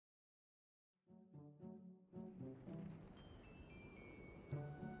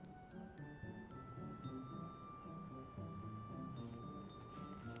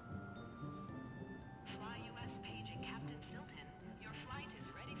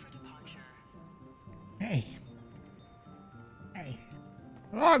Hey. Hey.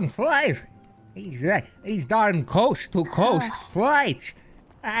 Long flight. These darn coast-to-coast flights.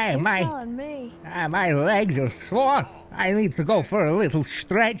 Hey, my legs are sore. I need to go for a little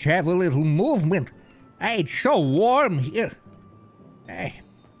stretch, have a little movement. Hey, it's so warm here. Hey,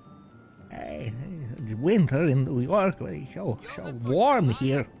 it's winter in New York. It's so warm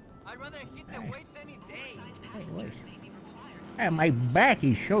here. I'd rather hit the weights any day. Hey, wait. Hey, my back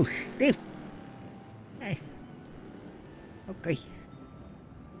is so stiff. Hey. Okay.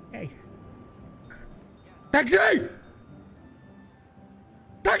 Hey. Taxi!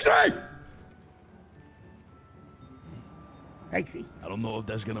 Taxi! Taxi. I don't know if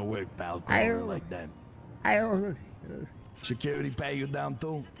that's gonna work, pal. Like that. I don't. Security pat you down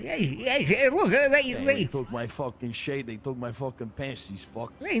too? Yes. Look, They took my fucking shade. They took my fucking pants. These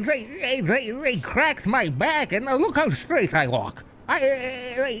fucks. They cracked my back, and look how straight I walk.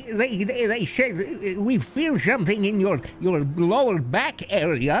 They said we feel something in your lower back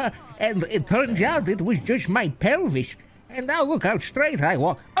area, and it turns out it was just my pelvis. And now look how straight I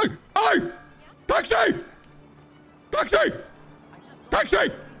walk. Hey! Taxi! Taxi!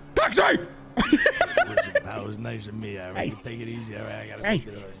 Taxi! Taxi! That was nice of me. I right, take it easy. All right, I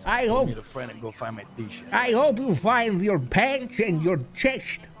gotta I hope meet a friend and go find my t-shirt. I hope you find your pants and your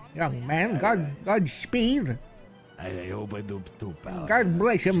chest, young man. Godspeed. I hope I do too, pal. God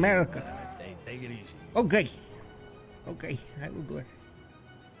bless America. Take it easy. Okay, I will do it.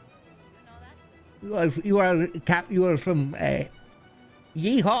 You are from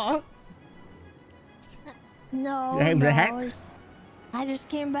Yeehaw? No, You have the hat? I just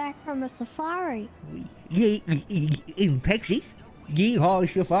came back from a safari. In Texas? Yeehaw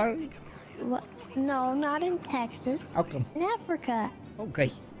Safari? What? No, not in Texas. How come? In Africa.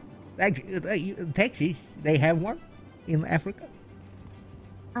 Okay. Texas, they have one in Africa?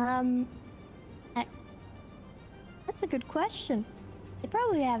 That's a good question. They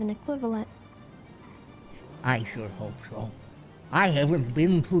probably have an equivalent. I sure hope so. I haven't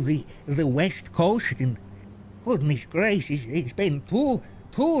been to the West Coast in goodness gracious. It's been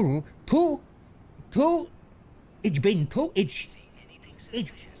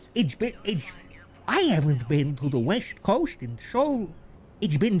I haven't been to the West Coast in so, I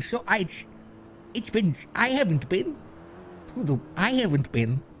haven't been to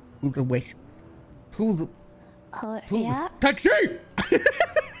the West, yeah? Taxi!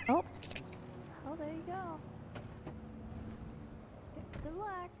 Oh, there you go. Good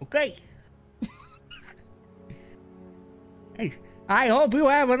luck. Okay. Hey, I hope you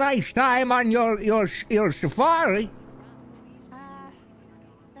have a nice time on your safari.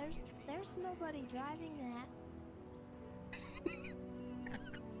 There's nobody driving that.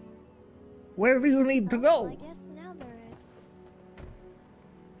 Where do you need to go? I guess now there is.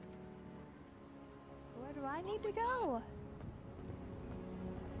 Where do I need to go?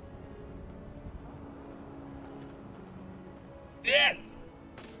 Yeah.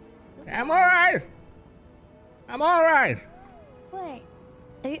 I'm alright.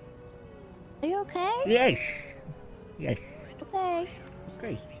 Wait, are you okay? Yes. Okay.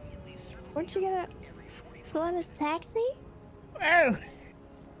 Weren't you gonna go in this taxi? Well,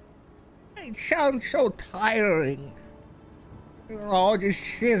 it sounds so tiring. You know, just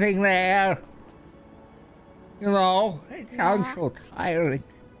sitting there. You know, it sounds so tiring.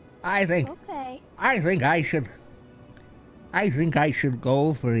 I think I should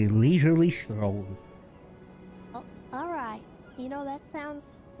go for a leisurely stroll. Oh, all right. You know, that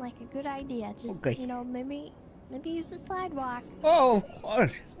sounds like a good idea. Just, okay. You know, maybe use the sidewalk. Oh, of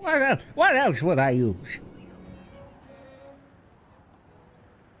course. What else would I use?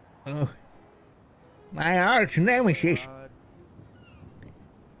 Oh, my arch nemesis.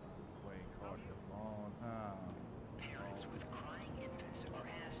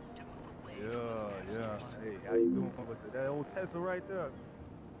 Yeah. Hey, how you doing? What's that old Tessa right there?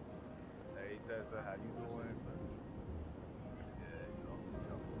 Hey, Tessa, how you doing? Yeah, you know, just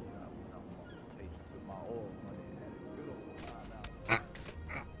I'm patient to my oil money. You don't find out.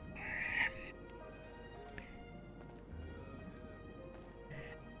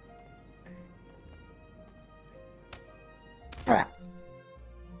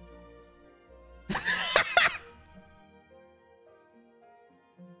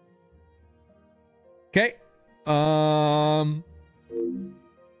 Okay.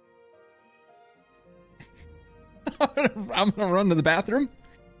 I'm gonna run to the bathroom.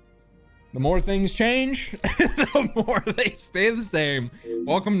 The more things change, the more they stay the same.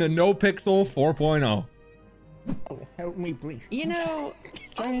 Welcome to NoPixel 4.0. Help me, please. You know,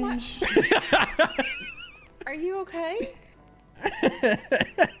 are you okay?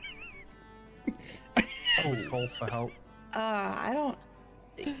 for help? I don't.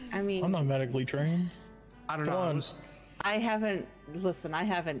 I mean, I'm not medically trained. I don't Come know. on. I haven't. Listen, I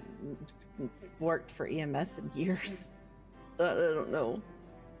haven't worked for EMS in years. I don't know.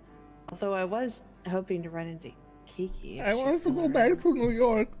 Although I was hoping to run into Kiki. if I she's want to still go around. back to New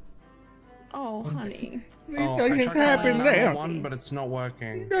York. Oh, honey. It I doesn't tried happen calling there. 911, but it's not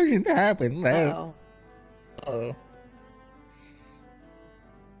working. It doesn't happen there. Oh.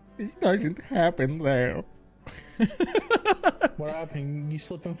 It doesn't happen there. What happened? You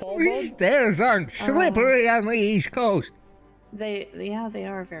slip and fall, These bud? stairs aren't slippery on the East Coast. They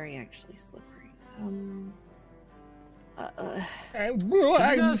are very actually slippery. I blew.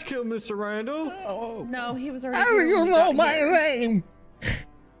 Did you guys kill Mr. Randall? Oh, No, he was already how do here you when we know got my here. name?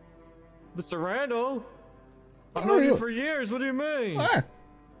 Mr. Randall? I've Who known are you you? for years. What do you mean? What?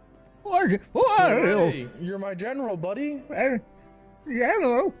 Who are you? Hey, You're my general, buddy.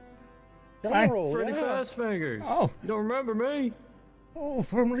 General? General, Freddy yeah. Fastfingers. Oh. You don't remember me? Oh,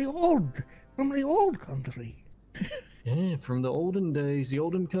 from the old country. Yeah, from the olden days, the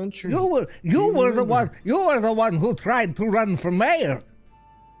olden country. You were the one who tried to run for mayor.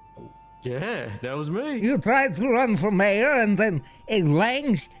 Yeah, that was me. You tried to run for mayor, and then a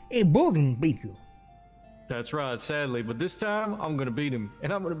Bowden beat you. That's right, sadly. But this time, I'm going to beat him.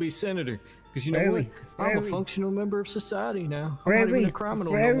 And I'm going to be senator. Because you know Really? what? I'm a Really? functional member of society now. I'm not even a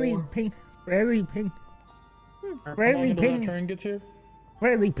criminal no more. Ping, Bradley Ping, How Bradley long until that Ping, train gets here?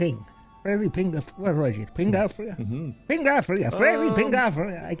 Bradley Ping, what was it? Pingafria? Mm-hmm. Pingafria, Bradley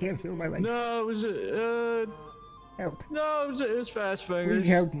Pingafria. I can't feel my legs. No, it was Help. no, it was fast fingers. Please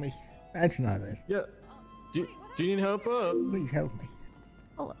help me. That's not it. Yeah. Do you need help up? Please help me.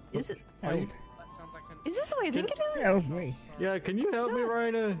 Hold on. Is Help. this the way I think it is? Help me. Yeah, can you help me,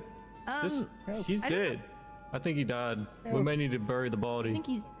 Raina? This, Help. he's I don't dead. I think he died. We Help. may need to bury the I body. think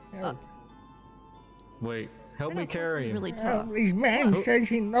he's. Help. Wait, help I me know Fox carry is him. really tough. Help. This man says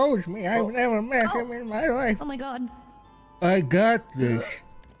he knows me. I've never met him in my life. Oh my god. I got this.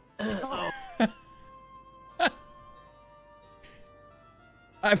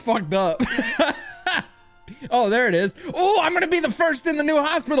 I fucked up. Oh, there it is. Oh, I'm gonna be the first in the new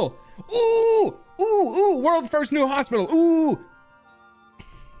hospital. Ooh, ooh, ooh, world first new hospital. Ooh.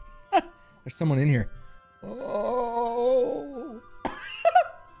 There's someone in here. Oh.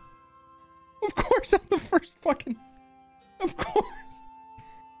 Of course, I'm the first fucking. Of course.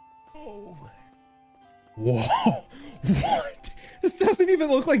 Oh. Whoa. What? This doesn't even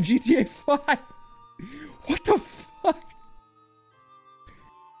look like GTA 5. What the fuck?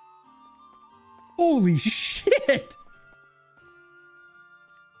 Holy shit!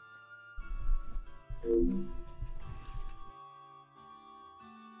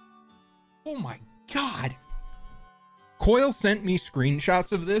 Oh my god. Coyle sent me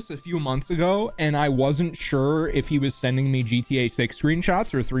screenshots of this a few months ago, and I wasn't sure if he was sending me GTA 6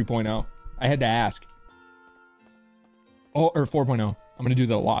 screenshots or 3.0. I had to ask. Oh, or 4.0. I'm gonna do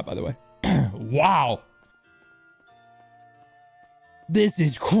that a lot, by the way. Wow. This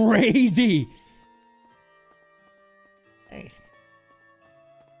is crazy. Hey.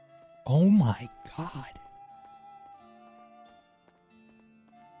 Oh my god.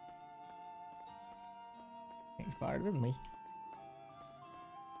 He's farther than me.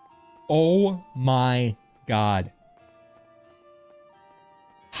 Oh my god.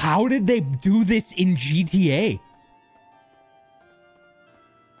 How did they do this in GTA?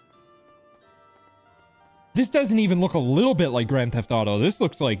 This doesn't even look a little bit like Grand Theft Auto. This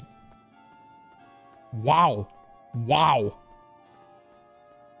looks like... Wow. Wow.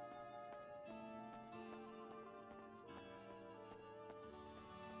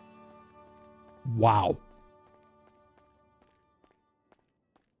 Wow.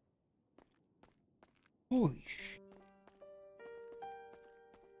 Holy shit.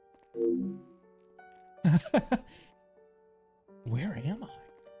 Where am I?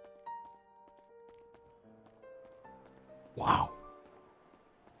 Wow.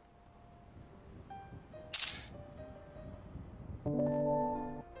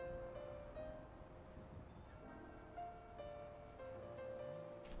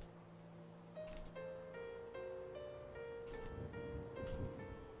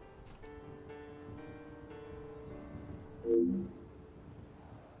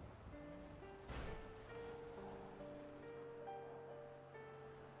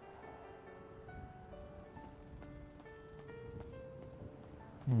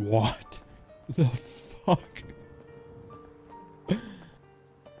 What the fuck?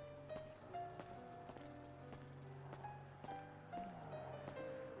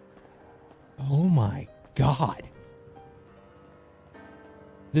 Oh my god.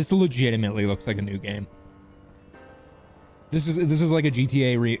 This legitimately looks like a new game. This is like a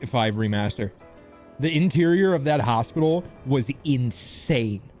GTA 5 remaster. The interior of that hospital was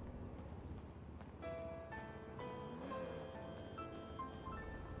insane.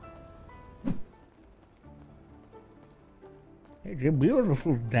 It's a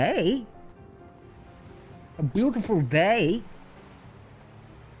beautiful day. A beautiful day.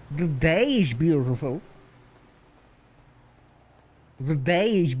 The day is beautiful. The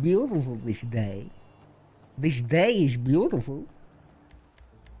day is beautiful this day. This day is beautiful.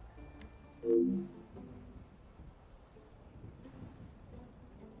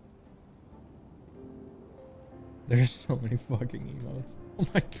 There's so many fucking emotes. Oh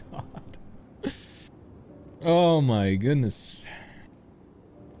my god. Oh my goodness.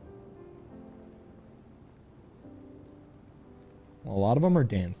 Well, a lot of them are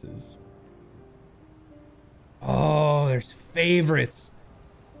dances. Oh, there's favorites.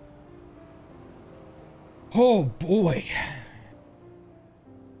 Oh boy.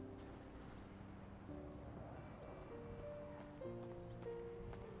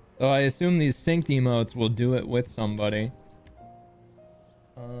 So I assume these synced emotes will do it with somebody.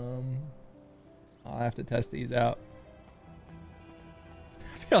 I'll have to test these out.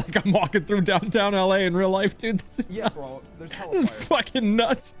 I feel like I'm walking through downtown LA in real life, dude. This is nuts. bro. There's hella This is fire. fucking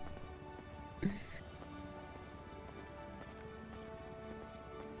nuts.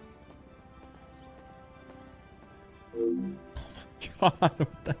 God,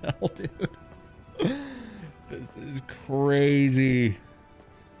 what the hell, dude? This is crazy.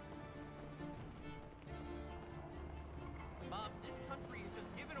 Mom, this country is just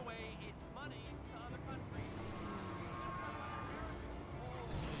giving away its money to other countries.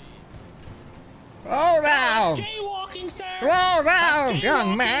 Slow down! Jaywalking, sir. Slow down, That's young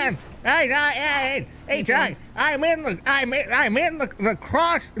jaywalking. man! I'm in the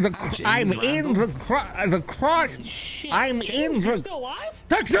cross. I'm in the cross. Shit. I'm James, in you the still alive?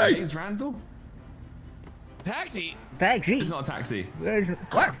 taxi. James Randall? Taxi. Taxi. It's not a taxi.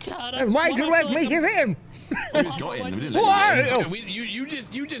 What? God, And why'd you let me get in? We just got in. We didn't Who let are you get in. you?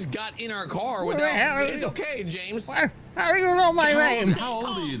 You just got in our car Who the hell without. are It's you? okay, James. What? How do you know my name? How old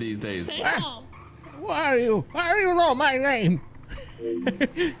are you these days? Stay What? calm. Who are you? How do you know my name?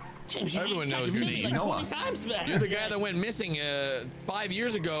 James, you Everyone tried knows to your beat me name. like You know 20 us. times back. You're the guy that went missing 5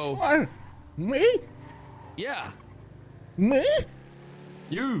 years ago. What? Me? Yeah. Me?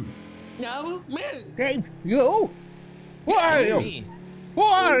 You. No, me. Dave, you? Who are you? Me. Who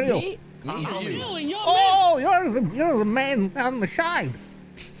are you? Me? I'm Me or Tommy. you? Really, you're Oh, you're the man on the side.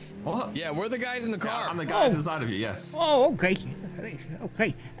 What? Yeah, we're the guys in the car. I'm the guy to the side of you, yes. Oh, okay.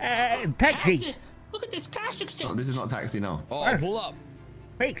 Okay. Taxi. Cash- Look at this cash No, exchange. this is not taxi, no. Oh, pull up.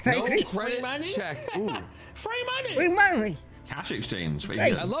 Fake No taxi. credit money? check. Ooh. Free money. Free money. Cash exchange. Wait,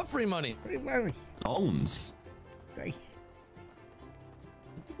 Hey. I love free money. Free money. loans. Okay.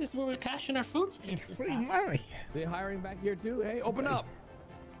 I think this is where we're cashing our food stamps and Free stuff. money. They hiring back here too? Hey, open up.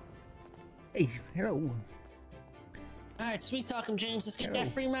 Hey, hello. All right, sweet talking, James. Let's get Hello.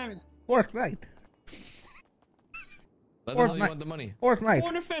 that free money. Fourth night. Let them Fourth know you night. want the money. Fourth night.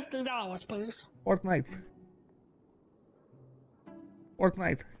 $450, please. Fourth night. Fourth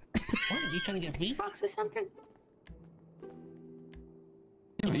night. What? Are you trying to get V-Bucks or something?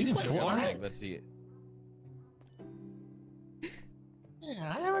 Yeah, you didn't Wait, want what? it. Let's see it.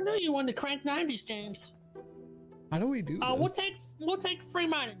 Yeah, I never knew you wanted to crank 90s, James. How do we do this? We'll take free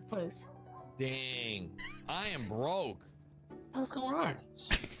money, please. Dang. I am broke. What's going on?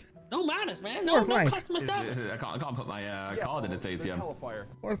 No manners, man. Fourth No night. customer service. I can't put my card in this There's ATM. hella fire.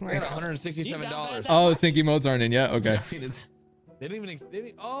 Fourth I got night. $167. Oh, sync emotes aren't in yet? Okay. I think it's- They didn't even. They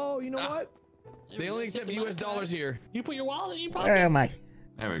didn't, oh, you know what? They only accept US dollars here. You put your wallet in your Where pocket. am I?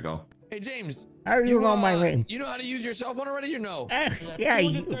 There we go. Hey, James. How do you know my name? You know how to use your cell phone already or no? Yeah,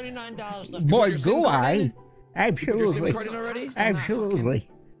 $239 left. boy, your SIM do card I? in? You put your Absolutely. SIM card in already? Absolutely.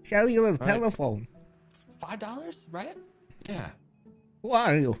 Cellular telephone. $5, right? Yeah. Who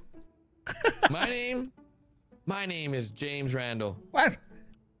are you? My name is James Randall. What?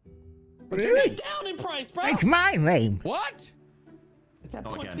 You're Really? down in price, bro. That's my name. What? It's at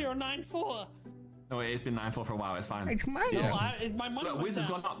Oh, again. 0.094. No, wait, it's been 9-4 for a while. It's fine. That's my Yeah. name. My money Look, went Wiz has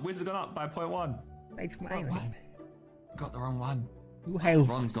down. gone up. Wiz has gone up by 0.1. That's my name. Got the wrong one. You have,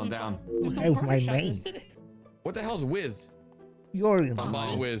 Ron's gone down. you have my name. What the hell's Wiz? You're in. I'm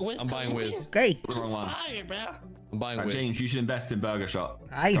buying Wiz. I'm buying Wiz. Okay. The wrong one. Fire, bro. I'm buying Right, Wiz. James, you should invest in Burger Shot.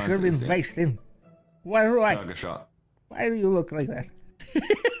 I Going should to the scene. invest in. Why do I? Burger Shot. Why do you look like that?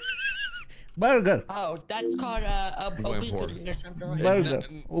 Burger. Oh, that's called going for it. obesity or something like that. Burger.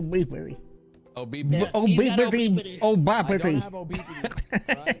 Obesity. Oh, beep. Yeah. Obesity. I don't Obesity. have obesity.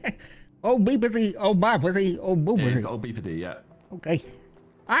 Right? Oh, beepity, oh, boppity, oh, Yeah, he's boopity. got old beepity, yeah. Okay.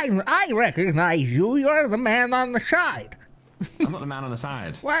 I recognize you. You're the man on the side. I'm not the man on the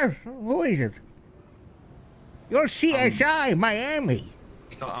side. What? Who is it? You're CSI Miami.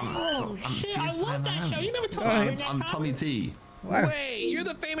 No, Oh, I'm shit, I CSI love that Miami. show. You never told me that. I'm Tommy T. What? Wait, you're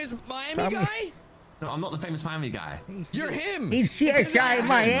the famous Miami Tommy. guy? No, I'm not the famous Miami guy. You're him. He's CSI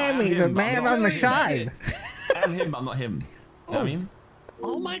Miami, him, the but man I'm not on the him. side. I'm him, but I'm not him. You know what I mean?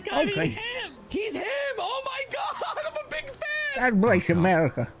 Oh my god, Okay. he's him. He's him. Oh my god, I'm a big fan. God bless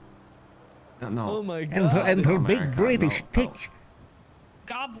America. No. Oh my And god. her America, big British no. tits.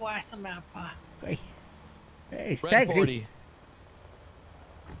 God bless America. Okay. Hey, Red taxi. 40.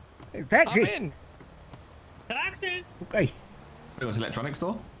 Hey, I'm taxi. in. Taxi. Okay. It was an electronics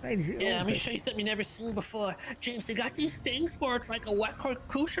store? Yeah, let me show you something you've never seen before. James, they got these things where it's like a wet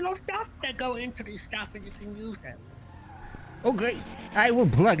crucial stuff that go into these stuff and you can use it. Okay. I will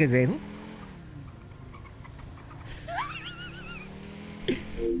plug it in.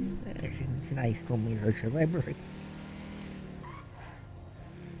 It's nice to meet a celebrity.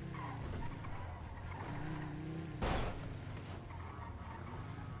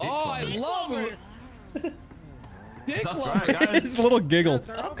 Oh, I love it. Dick That's lovers. right, guys. His little giggle.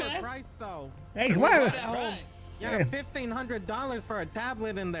 They're Okay. overpriced though. Hey, Right what? at home. Yeah, $1,500 for a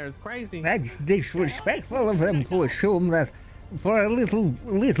tablet in there is crazy. That's disrespectful of them to assume that for a little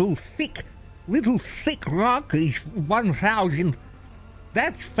thick rock is 1,000.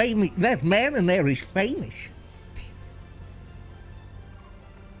 That's famous. That man in there is famous.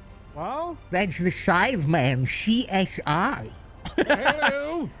 Well, That's the Sideman, CSI.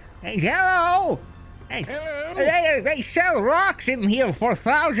 Hello. Hey, hello. Hey, Hello. they sell rocks in here for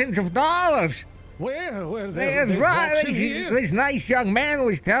thousands of dollars. Where That's right. This nice young man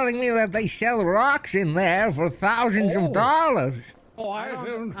was telling me that they sell rocks in there for thousands of dollars. Oh, I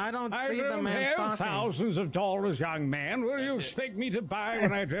don't see the man have talking. thousands of dollars, young man. What do you expect me to buy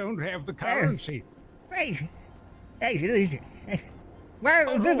when I don't have the currency? Hey,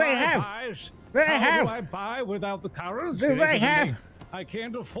 well, do they have? Do they How do I have? buy without the currency? Do they have? I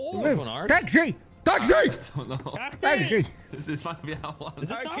can't afford. This one ours? Taxi! I Taxi! don't know. Taxi! This might be our one.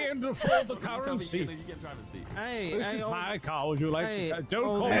 I can't afford the Tell me, currency. you get driver's seat. Hey, This hey, is oh, my car. Would you like hey, to? Don't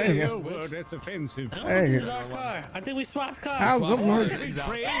oh, call hey, me yeah. a word. That's offensive. Hey, This is our car. I think we swapped cars. How come?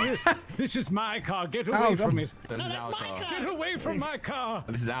 Trade. This is my car. Get Oh, away come- from it. This is that's our my car. car. Get away from my car.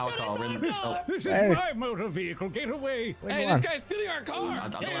 This is our car. We're in the This is Hey. my motor vehicle. Get away. Which Hey, one? this guy's stealing our car. I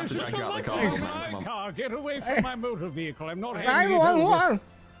don't Yes, have to this drag you out of the is car. my car. Get away Hey. from my motor vehicle. I'm not handing it over. 911!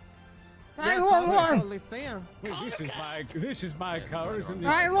 yeah, call the 911! police there. This is my car, isn't it?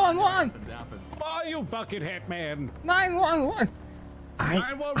 911! It happens. Why, you bucket hat man? 911!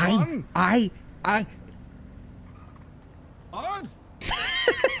 911? What?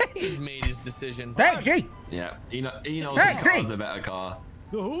 He's made his decision. Taxi! Yeah, he knows his Taxi! car's a better car.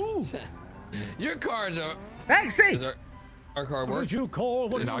 The who? Your cars are. Taxi! Does our car What work? did you call?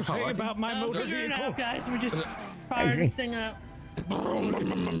 What did No, you I can't say work. about my motor Figure it vehicle? out, guys. We just Hey. fired this thing up.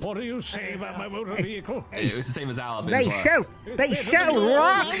 What do you say about my motor vehicle? It was the same as ours. but They it's sell, worse. they sell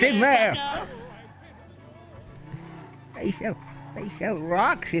rocks in there! They sell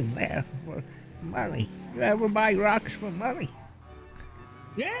rocks in there for money. You ever buy rocks for money?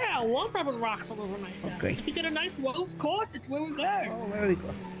 Yeah, I love rubbing rocks all over myself. Okay. If you get a nice rose quartz, it's really good. Oh, very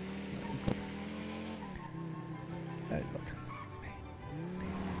good. Very good.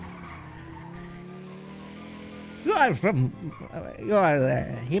 You are from, you are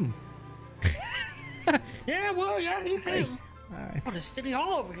him. Yeah, well, yeah, he's him. All right. Oh, there's City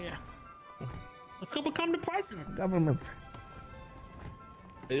Hall over here. Let's go become the president. Government,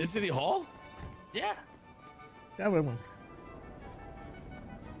 Is this City Hall? Yeah. government.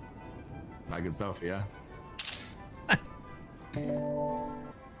 My good self, yeah.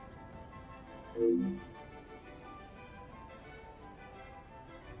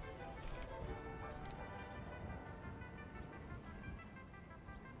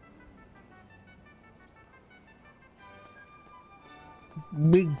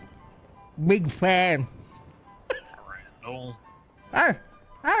 Big fan. Randal. How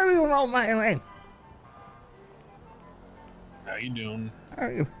do you know my name? How you doing?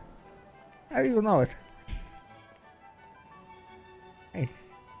 How do you know it? Hey,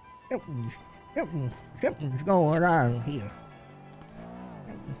 something's going on here.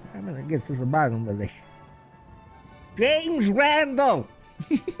 I'm gonna get to the bottom of this. James Randal!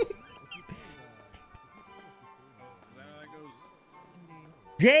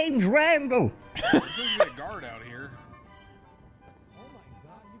 James Randal! There's a guard out here.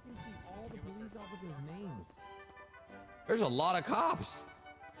 There's a lot of cops.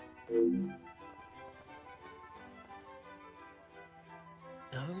 Oh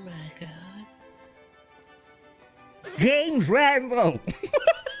my god. James Randal.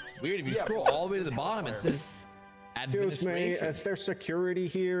 Weird, if you scroll all the way to the bottom, it says Excuse me, administration. is there security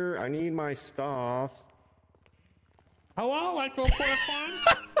here? I need my stuff. Hello, like to report a crime?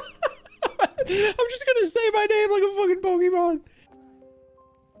 I'm just gonna say my name like a fucking Pokemon.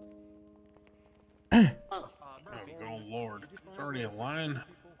 Oh lord, it's already a line.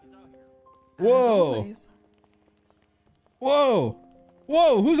 Whoa. Whoa.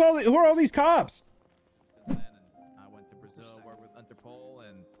 Whoa, who are all these cops? I went to Brazil, worked with Interpol,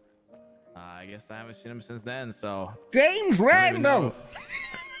 and I guess I haven't seen him since then, so... James Randal!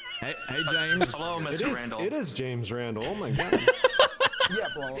 Hey, James. Hello, Mr. Randall. It is James Randall. Oh my god. Yeah,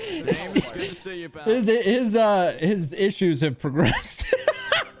 bro. James, good to see you, pal. His issues have progressed.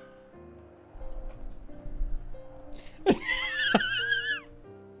 Hang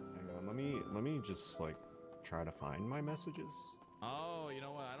on, let me just like try to find my messages. Oh, you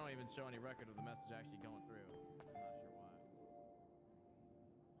know what? I don't even show any record of the message actually going through.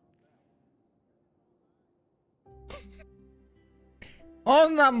 I'm not sure why.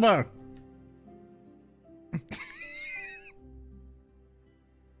 Phone number.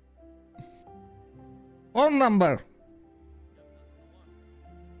 Phone number.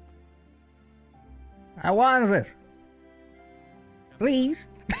 I want it. Please.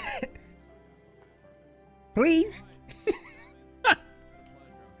 Please. See you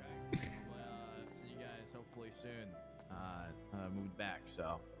guys hopefully soon. Moved back,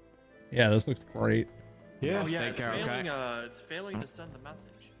 so... Yeah, this looks great. Yeah, Oh, yeah, take it's care, failing, okay? it's failing to send the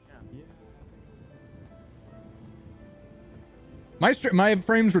message. Yeah. My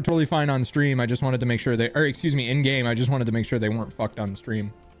frames were totally fine on stream. I just wanted to make sure they, or excuse me, in game. I just wanted to make sure they weren't fucked on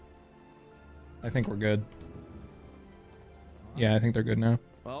stream. I think we're good. Yeah, I think they're good now.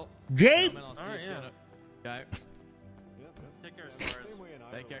 Well, Jake. All right, yeah. Okay. Take care, Suarez.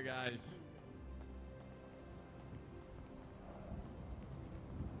 Take care, guys.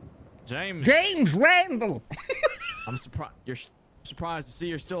 James Randal. I'm surprised. You're surprised to see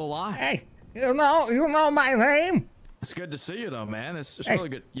you're still alive. Hey, you know my name. It's good to see you, though, man. It's Hey. really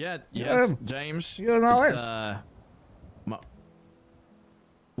good. Yeah, yes, Um, James. you know it's, it.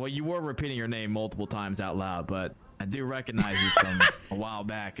 Well, you were repeating your name multiple times out loud, but I do recognize you from a while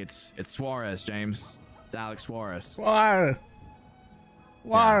back. It's Suarez, James. It's Alex Suarez.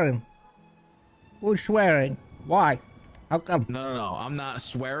 Warren. Who's swearing? Why? How come? No. I'm not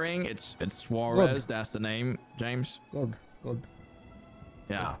swearing. It's Suarez. That's the name, James. Good.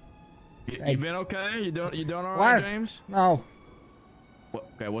 Yeah. You Thanks. been okay? You doing all What? right, James? No.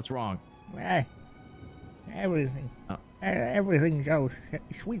 Okay, what's wrong? Everything. Oh. Everything goes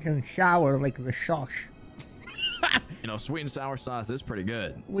sweet and sour like the sauce. You know, sweet and sour sauce is pretty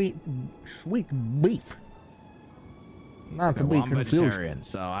good. Sweet beef. Not to Okay, well, be I'm confused. vegetarian,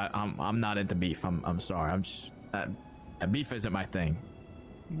 so I'm not into beef. I'm sorry. I'm just beef isn't my thing.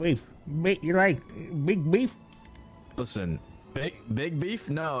 Beef. You like big beef? Listen, big beef?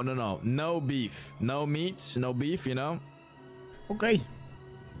 No beef, no meats, no beef. You know? Okay.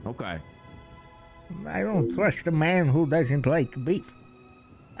 Okay. I don't trust a man who doesn't like beef.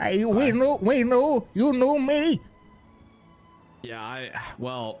 We knew. You knew me. Yeah,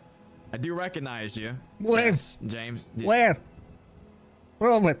 I do recognize you. Where? Yes, James. Where?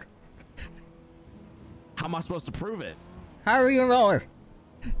 Prove it. How am I supposed to prove it? How do you know it?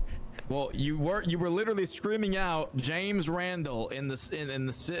 Well, you were literally screaming out James Randall in the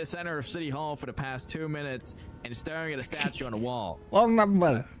center of City Hall for the past 2 minutes and staring at a statue on a wall. Phone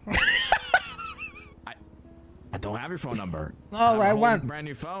number. I don't have your phone number. No, I I want a brand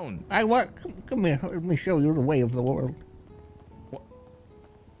new phone. Come here. Let me show you the way of the world. What?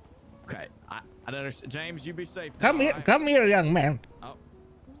 Okay, I don't understand. James, you be safe. Come now, here. alright? Come here, young man. Oh.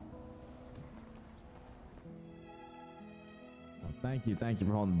 Thank you for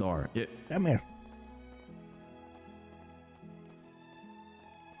holding the door. Come here.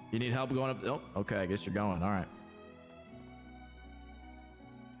 You need help going up? Oh, okay. I guess you're going. All right.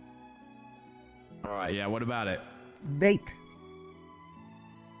 All right. Yeah. What about it? Date.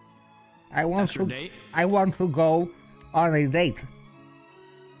 I want That's your date? I want to go on a date.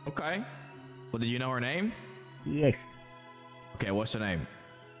 Okay. Well, did you know her name? Yes. Okay. What's her name?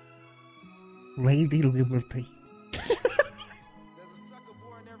 Lady Liberty.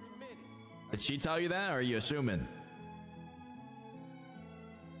 Did she tell you that, or are you assuming?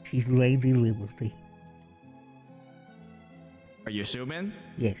 She's Lady Liberty. Are you assuming?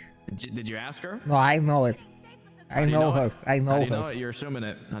 Yes. Did you ask her? No, I know it. I know her. I How know do you her. know it? You're assuming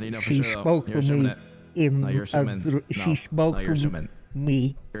it. How do you know for She sure? spoke You're to assuming me it. in. No, you're assuming. She spoke no, to you're me. assuming.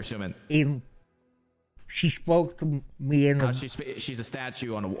 me. You're assuming. She spoke to me in a. She's a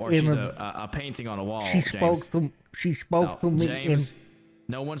statue on a wall. In She's a- a painting on a wall. She James. spoke to me James, in.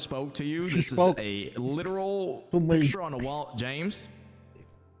 no one spoke to you. She This spoke is a literal to me. picture on a wall. James.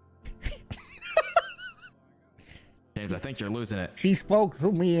 James, I think you're losing it. She spoke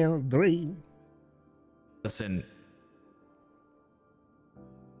to me in a dream. Listen.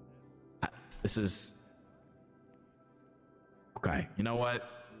 This is okay. You know what?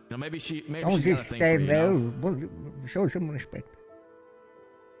 You know, maybe she's got Don't a just thing stand for you. there. You know? Show some respect.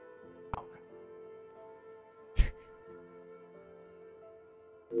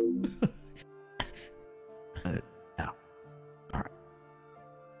 Yeah. All right.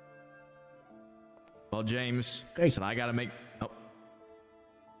 Well, James, listen, I gotta make. Oh.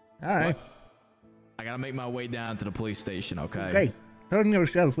 All right. What? I gotta make my way down to the police station. Okay. Okay. Turn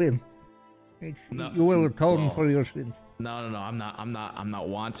yourself in. You will atone for your sins. No. I'm not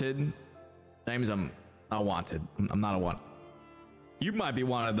wanted. James, I'm not wanted. I'm not a wanted. You might be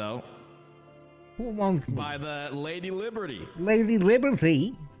wanted though. Who wants me? By the Lady Liberty. Lady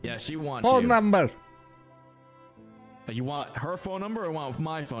Liberty? Yeah, she wants Phone you. number. You want her phone number or want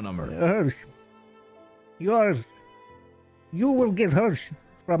my phone number? Hers. Yours. You will get hers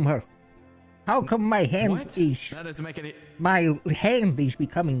from her. How come my hand What? is... That doesn't make any... My hand is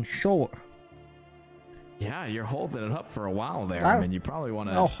becoming sore. Yeah, you're holding it up for a while there. Well, I mean, you probably want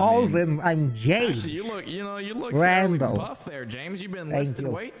to... No, holding. I'm James. Actually, you look Randal. fairly buff there, James. You've been Thank lifting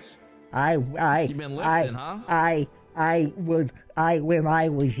you. weights? You've been lifting, huh? When I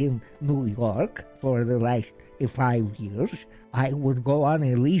was in New York for the last 5 years, I would go on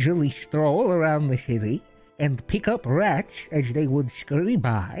a leisurely stroll around the city and pick up rats as they would scurry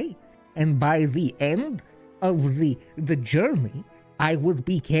by, and by the end of the journey, I would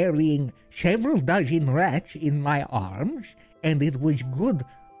be carrying several dozen rats in my arms, and it was good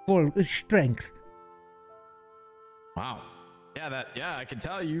for strength. Wow. Yeah, I can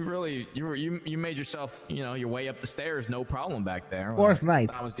tell you really you made yourself, your way up the stairs, no problem back there. Fourth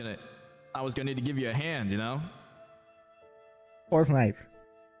night. I was gonna need to give you a hand, Fourth night.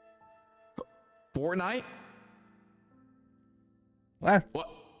 Fortnite? What?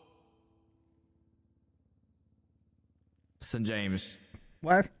 Listen, James.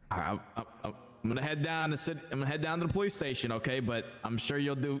 What? I'm gonna head down to the police station, okay? But I'm sure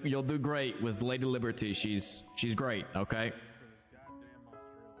you'll do great with Lady Liberty. She's great, okay?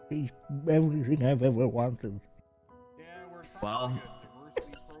 She's everything I've ever wanted. Well,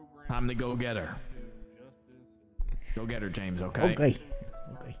 time to go get her. Go get her, James, okay? Okay.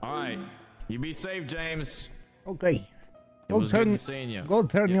 All right. You be safe, James. Okay. It was good seeing you. Go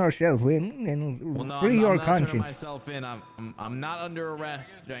turn yourself in and Well, no, free your I'm not turning conscience. myself in. I'm not under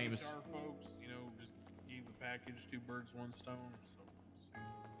arrest, James. Folks, just gave the package 2 birds, 1 stone.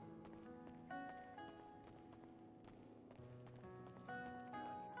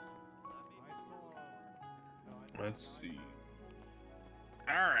 Let's see.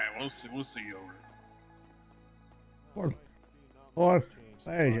 All right, we'll see you over. Or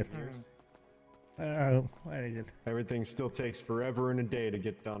where is it? Where is it? Everything still takes forever and a day to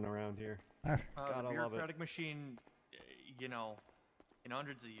get done around here. The Gotta love it. bureaucratic machine, in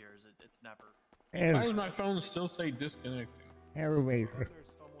hundreds of years, it's never. Why does my phone still say disconnected? Elevator.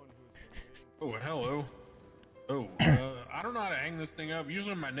 Oh, hello. Oh, I don't know how to hang this thing up.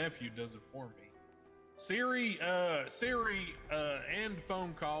 Usually my nephew does it for me. Siri, and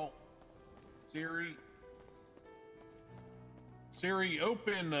phone call. Siri,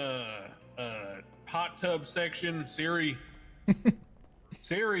 open, hot tub section. Siri.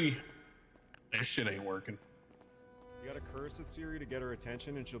 Siri. This shit ain't working. You gotta curse at Siri to get her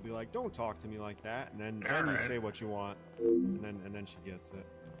attention, and she'll be like, "Don't talk to me like that." And then All you right. say what you want, and then she gets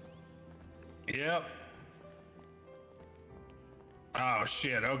it. Yep. Oh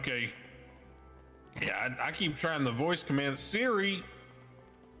shit. Okay. Yeah, I keep trying the voice command. Siri,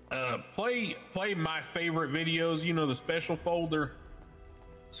 play my favorite videos. The special folder.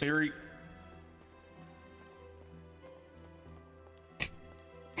 Siri.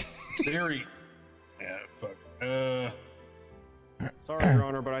 Siri. Yeah, fuck. Sorry, Your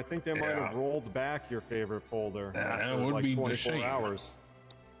Honor, but I think they might have rolled back your favorite folder that after would like be 24 a shame. hours.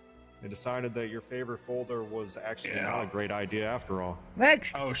 They decided that your favorite folder was actually not a great idea after all.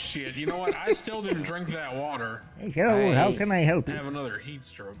 Next. Oh shit! You know what? I still didn't drink that water. Hey, hello, how can I help I you? have another heat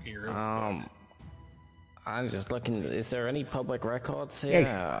stroke here. I'm just looking. Is there any public records here?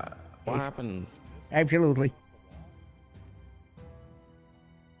 Yes. What Yes. happened? Absolutely.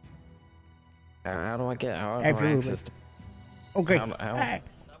 How do I get Absolutely. access to? Okay. How-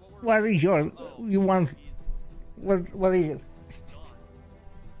 What is you want? What is it?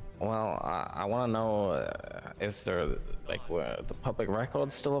 Well, I want to know, is there, like, the public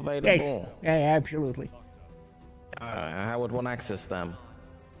records still available? Yes. Yeah, absolutely. How would one access them?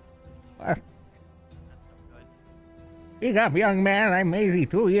 Speak up, young man. I'm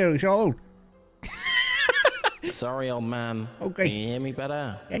 82 years old. Sorry, old man. Okay. Can you hear me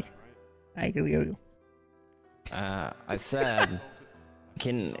better? Yes, I can hear you. I said,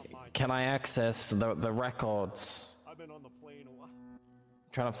 can I access the records?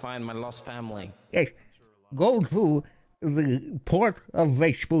 Trying to find my lost family. Yes. Go to the port of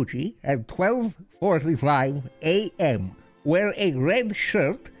Vespucci at 12:45 a.m. Wear a red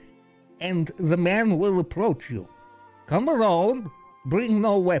shirt, and the man will approach you. Come alone. Bring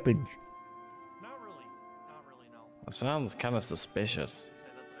no weapons. Not really, no. That sounds kind of suspicious.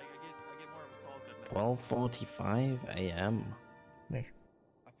 12:45 a.m. Yes.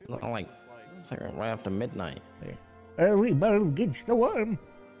 Not like it's like right after midnight. Yes. Early bird gets the worm.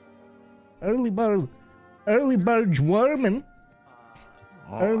 Early bird's worming.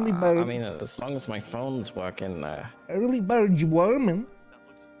 Early bird. I mean, as long as my phone's working. Early bird's worming.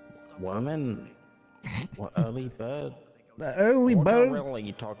 Worming? What early bird? The early what bird. What are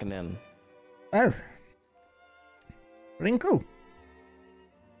you talking in? Wrinkle.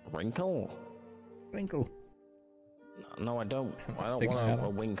 Wrinkle? Wrinkle. No, I don't. I don't want a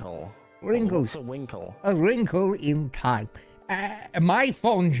winkle. Wrinkles. What's a winkle? A wrinkle in time. My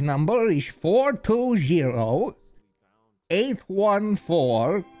phone's number is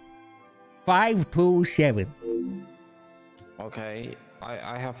 420-814-527. Okay,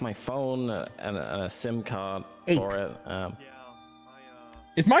 I have my phone and a SIM card for it.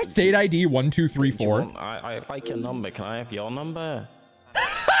 Is my state ID 1234? I like your number. Can I have your number?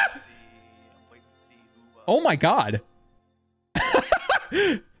 Oh my god.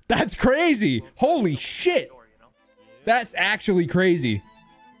 That's crazy. Holy shit. That's actually crazy.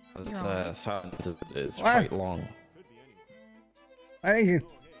 It's quite long.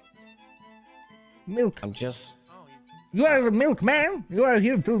 Milk. I'm just... You are the milkman? You are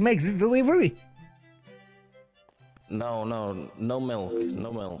here to make the delivery? No milk. No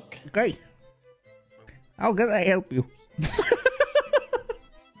milk. Okay. How can I help you?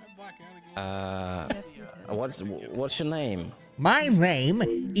 What's your name? My name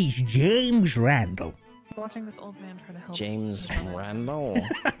is James Randal. Watching this old man try to help. James Randal?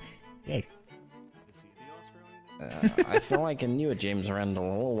 Yes. I feel like I knew a James Randal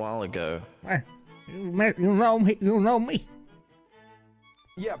a little while ago. You know me. You know me.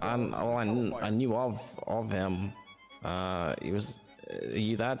 Yeah. I knew of him. He was. Are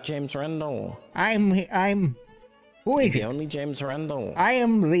you that James Randal? I'm. Who is the only James Randal? I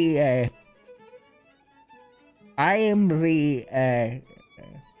am the.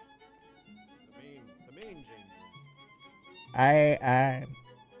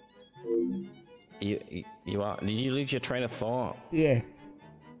 You are. Did you lose your train of thought? Yeah.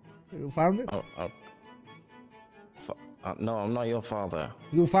 You found it? No, I'm not your father.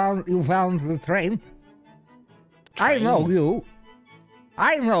 You found the train? I know you.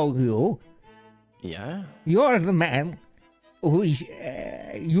 I know you. Yeah? You're the man who is,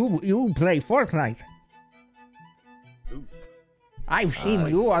 you play Fortnite. I've seen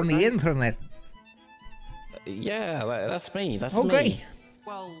you on the internet. Yeah, that's me. That's okay. me.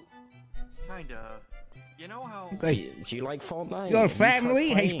 Well, kinda. You know how... Okay. Do you like Fortnite? Your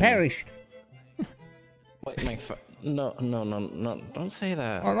family has perished. Wait, No, don't say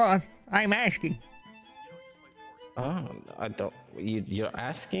that. Hold on, I'm asking. Oh, I don't... You're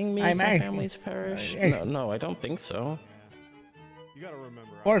asking me I'm if my asking. family's perished? Yes. No, I don't think so. You gotta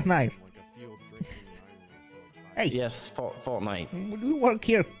remember. Fortnite. Hey. Yes, Fortnite. You work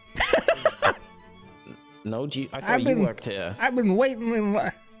here. No, I thought you worked here. I've been waiting in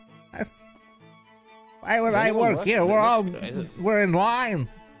line. Why would I work here? We're in line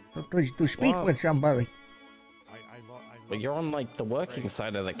to speak with somebody. But you're on like the working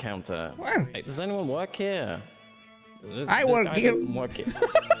side of the counter. Well, Hey, does anyone work here? I work guy here. doesn't work here.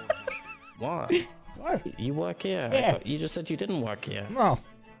 What? What? You work here? Yeah. I thought you just said you didn't work here. No.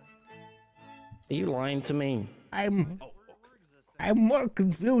 Are you lying to me? I'm more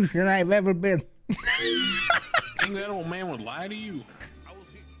confused than I've ever been. Think that old man would lie to you?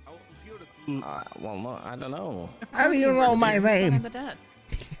 Well, no, I don't know. How do you know my name?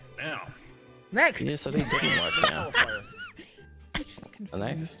 Now. Next. You just said he didn't work here.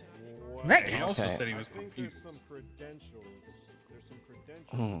 Next. Next. He also Okay. said he was confused.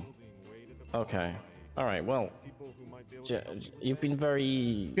 Okay. All right. Well, you've been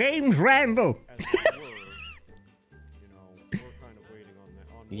very. James Randal.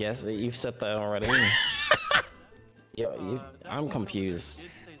 Yes, you've said that already. I'm confused.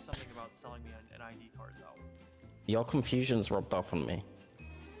 Your confusion's rubbed off on me.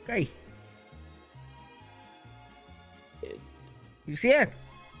 Okay. You see it?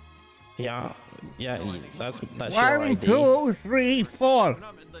 Yeah, that's your 1, ID. 2, 3, 4. If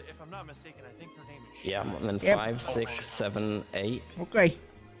I'm not mistaken, I think her name is. Yeah, and then Yep. 5, 6, 7, 8. Okay.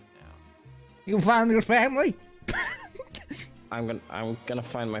 You found your family? I'm gonna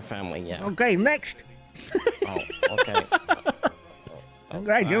find my family. Yeah. Okay, next. Oh, okay.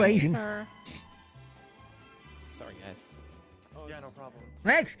 Congratulations. Sir. Sorry, guys. Yeah, no problem.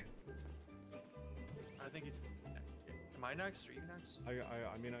 Next. I think he's. Am I next? Are you next? I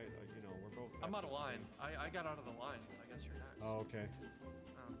mean, you know, we're both. I'm out of line. I got out of the line, so I guess you're next. Oh, okay.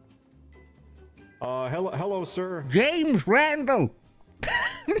 Hello, sir. James Randal.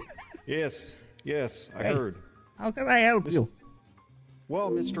 Yes, I Hey, heard. How can I help you? Well,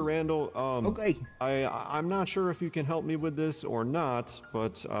 Mr. Randall, Okay. I'm not sure if you can help me with this or not,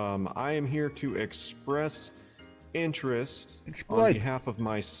 but I am here to express interest on behalf of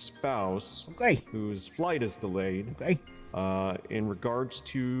my spouse, whose flight is delayed, in regards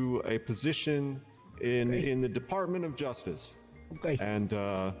to a position in the Department of Justice. And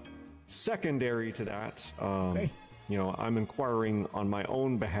secondary to that, you know, I'm inquiring on my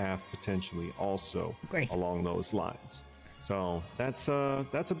own behalf potentially also along those lines. So that's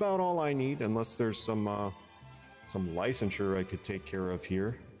about all I need, unless there's some licensure I could take care of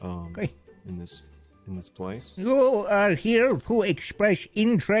here in this place. You are here to express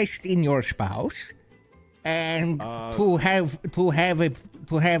interest in your spouse, and to have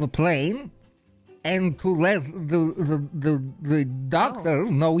a plane, and to let the doctor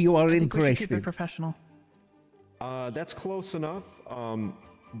know you are interested. Keep it professional. That's close enough.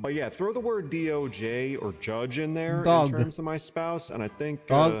 But yeah, throw the word DOJ or judge in there Dog. in terms of my spouse, and I think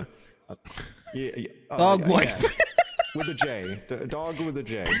Dog. Dog yeah, wife. with a J. Dog with a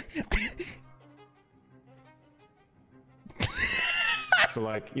J. So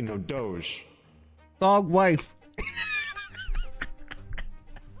like, you know, Doge. Dog wife.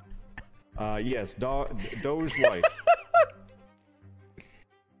 Yes, Doge wife.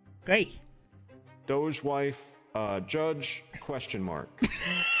 Okay. Doge wife, judge, question mark.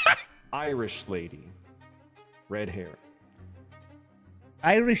 Irish lady. Red hair.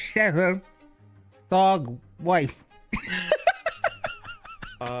 Irish setter. Dog wife.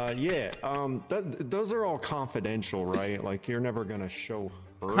 Yeah, those are all confidential, right? Like, you're never gonna show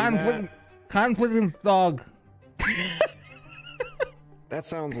her Confident dog. That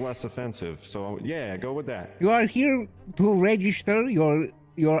sounds less offensive, so yeah, go with that. You are here to register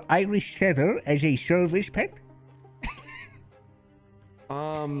your Irish setter as a service pet?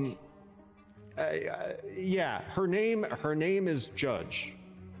 Yeah, her name is Judge.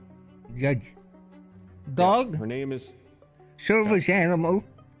 Judge. Dog? Yeah, her name is... Service animal.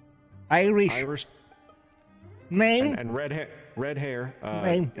 Irish. Name? And red hair.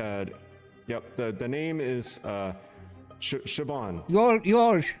 Name? Yep, the name is, Shaban.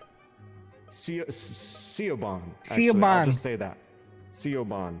 Yours. Siobhan. Siobhan. I'll just say that.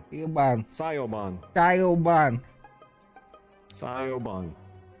 Siobhan. Siobhan.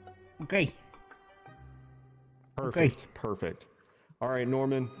 Okay. Perfect. All right,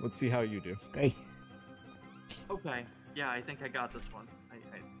 Norman, let's see how you do. Okay. Okay. Yeah, I think I got this one.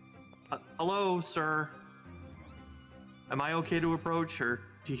 Hello, sir. Am I okay to approach, or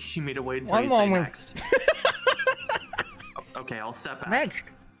do you need me to wait until One you moment. say next? Okay, I'll step back. Next.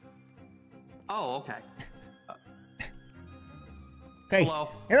 Oh, okay. Okay.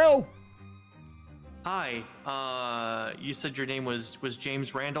 Hello. Hi. You said your name was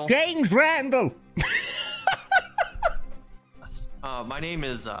James Randall? James Randall. My name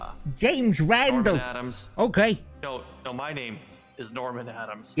is James Randall. Norman Adams. Okay. No, my name is Norman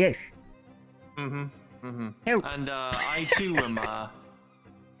Adams. Yes. And Help. I too am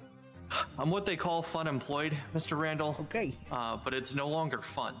I'm what they call fun employed, Mr. Randall. Okay. But it's no longer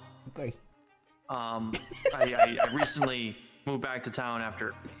fun. Okay. I recently moved back to town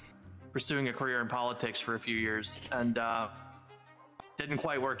after pursuing a career in politics for a few years, and didn't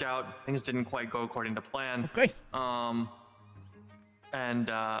quite work out. Things didn't quite go according to plan. Okay.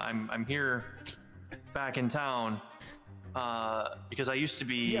 And I'm here back in town because I used to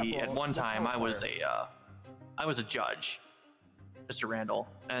be at one time I was a judge, Mr. Randall,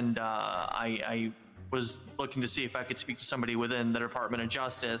 and I was looking to see if I could speak to somebody within the Department of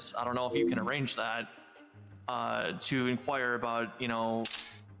Justice. I don't know if you can arrange that to inquire about, you know,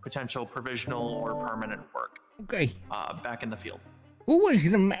 potential provisional or permanent work. Okay. Back in the field. Who was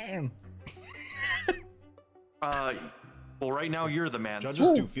the man? Well, right now you're the man.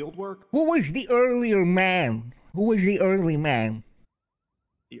 Judges do field work? Who was the earlier man? Who was the early man?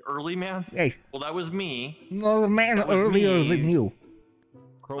 The early man? Yes. Well, that was me. No, the man That was earlier me. than you.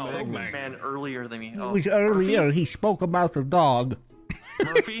 Man earlier than me. He was earlier. He spoke about the dog.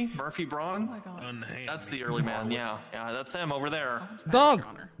 Murphy Braun? That's the early man. Yeah, that's him over there. Dog.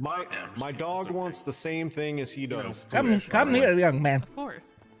 My dog wants the same thing as he does. Come here, young man. Of course.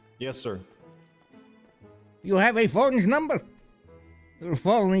 Yes, sir. You have a phone's number? Your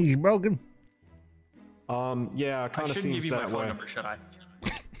phone is broken. Yeah, I kind of shouldn't give seems you my that phone way. number, should I?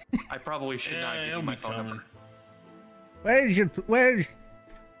 I probably should not give you my phone number. Where's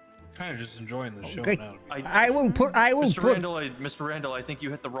Kind of just enjoying the show Okay. now. I will put Mr. Randall, I think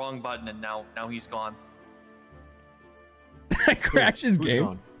you hit the wrong button, and now he's gone. Crashes Who's game.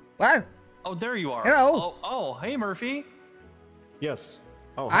 gone? What? Oh, there you are. Hello. Oh, hey, Murphy. Yes.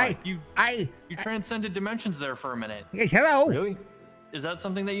 Oh, hi. You transcended dimensions there for a minute. Yes, hello. Really? Is that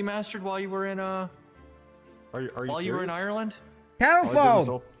something that you mastered while you were in Are you while you were in serious? Ireland? All I did was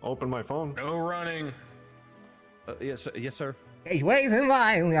Telephone. open my phone. No running. Yes, sir. Yes, wait in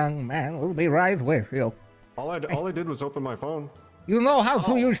line, young man. We'll be right with you. All I did was open my phone. You know how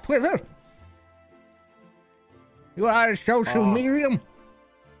to use Twitter? You are a social medium?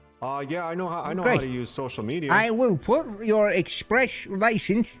 Yeah, I know how Okay. to use social media. I will put your express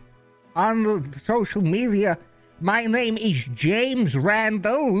license on the social media. My name is James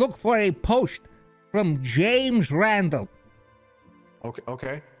Randal. Look for a post from James Randal.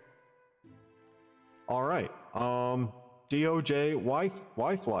 Okay. All right. DOJ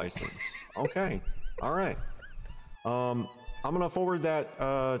wife license. Okay. All right. I'm gonna forward that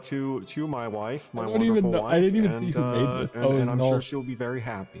to my wife, my don't wonderful even know- wife. I didn't even and, see who made this. And, It's I'm Noel. sure she'll be very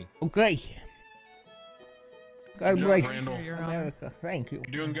happy. Okay. God Good job, bless Randall. America. Thank you.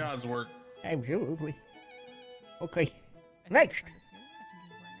 You're doing God's work. Absolutely. Okay. Next.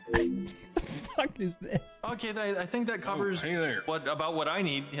 The fuck is this? Okay, I think that covers hey there. what I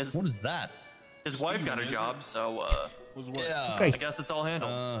need. What is that? His wife got a job, so Yeah. Okay. I guess it's all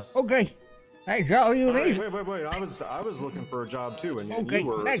handled. Okay. That's all you need. Wait. I was looking for a job too, and Okay, you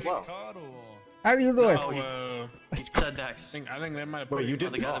were next. as well. How do you do it? Oh, he said next. I think that might have Wait, put you it-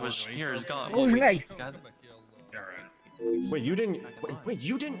 did The guy that was here is gone. Who's next? All right. Wait, you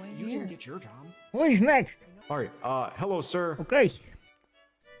didn't get your job. Who is next? All right. Hello, sir. Okay.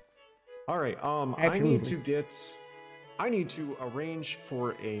 All right. Absolutely. I need to arrange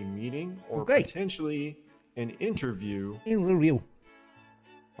for a meeting or Okay. potentially an interview Interview.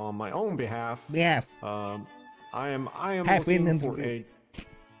 on my own behalf. I am Half an looking for interview.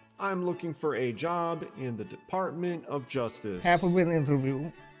 I'm looking for a job in the Department of Justice. Half of an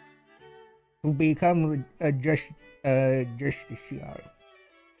interview to become a justiciary.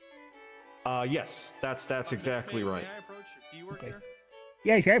 Yes, that's exactly right. May I approach? Do you work Okay. here?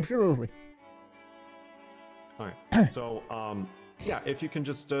 Yes, absolutely. All right. So, yeah, if you can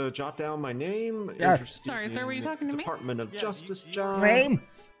just jot down my name. Yeah. interested Sorry, sir, were you in talking to me? Department of Justice you- job. Name?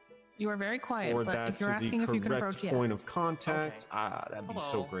 You are very quiet, Or but that if you're to asking the if you can correct approach, yes. point of contact. Okay. That'd be so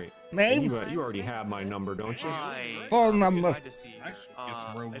Hello. great. Name? You already have my number, don't you? Hi. Phone number. Glad to see you. I should get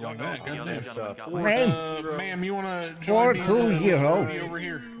some I robes don't like know that. if the other Goodness. gentleman got Four- one. Name? Ma'am, you want to join me? 420. Over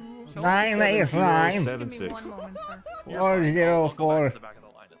here. 989 Give me one moment, sir. 404. To the back of the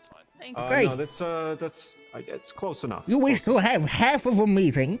line, it's fine. Thank you. Okay. No, that's it's close enough. You wish to have half of a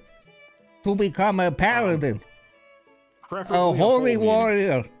meeting to become a paladin, Preferably a whole holy meeting.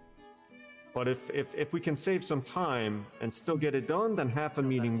 warrior. But if we can save some time and still get it done, then half a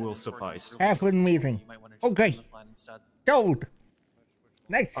meeting will suffice. Half a meeting. You might want to just Okay. go this line instead. Sold.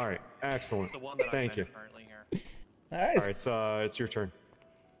 Next. All right, excellent. The one that Thank I'm you. in currently here. All right. All right, so it's your turn.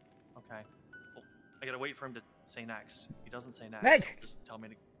 Okay. Well, I gotta wait for him to say next. If he doesn't say next, Next. just tell me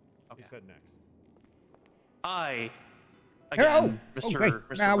to. Okay. You said next. Hi. Hello. Again, Mr. Okay,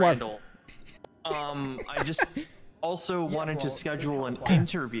 Mr. now what? Randall. I just also wanted to schedule an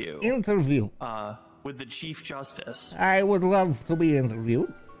interview. Interview. With the Chief Justice. I would love to be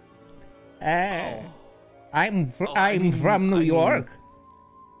interviewed. I'm from New York.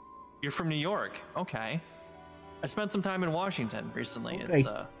 You're from New York. Okay. I spent some time in Washington recently. Okay. It's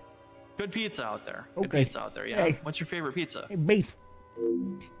good pizza out there. Good Okay. pizza out there. Yeah. Hey. What's your favorite pizza? Beef.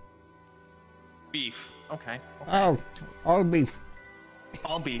 Beef. Okay. All beef.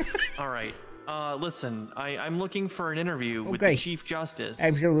 All beef. All right. Listen, I'm looking for an interview with Okay. the Chief Justice.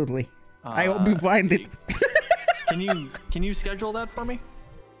 Absolutely. I hope you find it. Can you schedule that for me?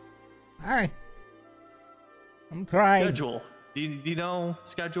 Hi. I'm trying. Schedule. Do you know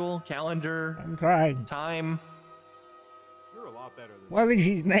schedule, calendar, I'm trying. time? You're a lot better than What is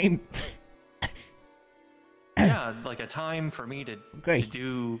his name? Yeah, like a time for me to Okay.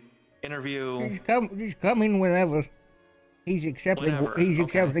 do interview. Just come in whenever. He's accepting. Whatever, He's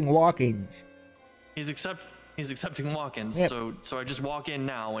okay. accepting walk-ins. He's accepting walk-ins. Yep. So I just walk in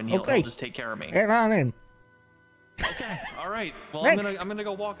now, and he'll just take care of me. Get on in. Okay. All right. Well, Next. I'm gonna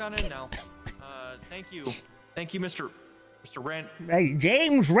go walk on in now. Thank you, Mr. Rand. Hey,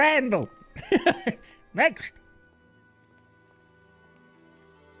 James Randal. Next.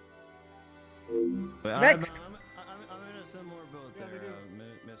 Next. I'm in a similar boat there,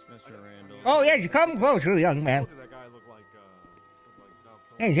 Mr. Randall. Oh yes, come closer, young man.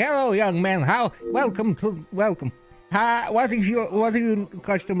 Hey, hello, young man. Welcome. What is your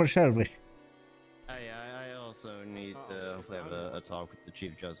customer service? I also need to hopefully have a talk with the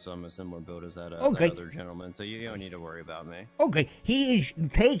Chief Justice. I'm a similar boat as that, Okay. that other gentleman, so you don't need to worry about me. Okay, he is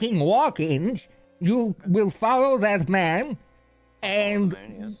taking walk-ins. You will follow that man and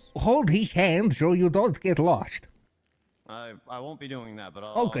hold his hand so you don't get lost. I won't be doing that, but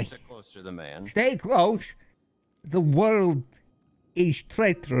I'll stick close to the man. Stay close. The world is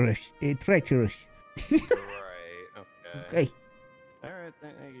treacherous. Treacherous. Right. Okay. Okay. All right.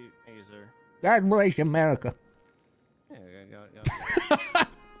 Thank you, sir. God bless America. Yeah.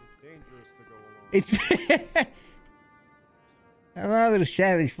 It's another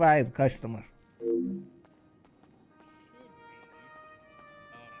satisfied customer. It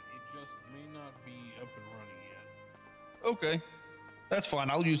just may not be up and running yet. Okay, that's fine.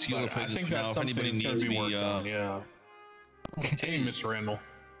 I'll use the other But I pages think for now that's if anybody something that's needs gonna be me. worked on, yeah. Okay, Mr. Randall.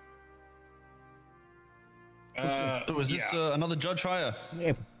 So is this another judge hire?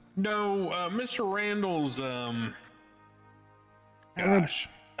 Yep. No, Mr. Randall's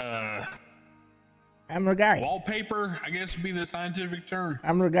I'm the guy. Wallpaper, I guess would be the scientific term.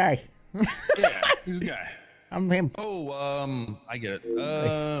 I'm the guy. Yeah, he's a guy. I'm him. Oh, I get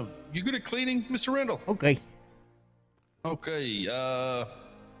it. You good at cleaning, Mr. Randall? Okay. Okay. The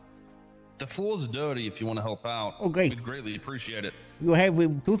floors are dirty. If you want to help out, Okay. we'd greatly appreciate it. You have a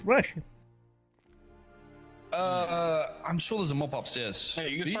toothbrush? I'm sure there's a mop upstairs. Hey,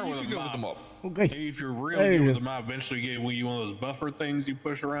 you can start with a go mop. with the mop. Okay. If you're really There good you with go. the mop, eventually get you one of those buffer things you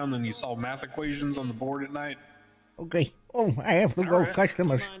push around, then you solve math equations on the board at night. Okay. Oh, I have to go. All right.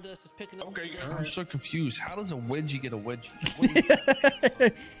 Customers. Okay. I'm so confused. How does a wedgie get a wedgie?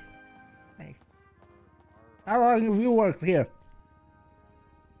 Hey. How long have you worked here?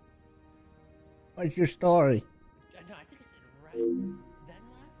 What's your story? No, I think it's right, then left,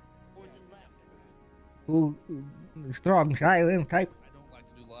 or is it left? Who strong silent type? I don't like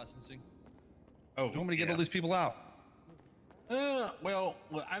to do licensing. Oh, do you want me to get all these people out? Well,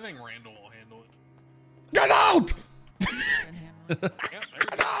 I think Randall will handle it. Get out!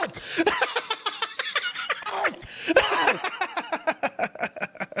 Get out!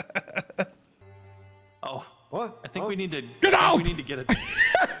 Oh, what? I think we need to get out. We need to get it. Be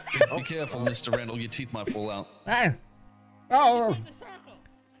careful, Mr. Randall. Your teeth might fall out. Oh.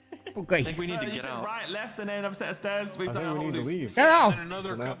 Okay. I think we need to get out. Right, left, and then another set of stairs. I think we need to leave. Get out! And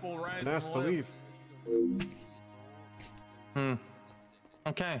another couple rides. Asked to leave.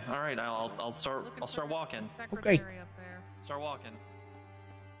 Okay. All right. I'll start walking. Okay. Start walking.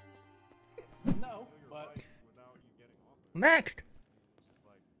 No, but Next.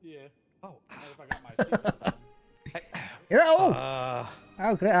 yeah. Oh, if I got my seat. Hello.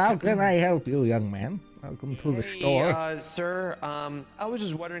 How can I help you, young man? Welcome to the store. Sir, I was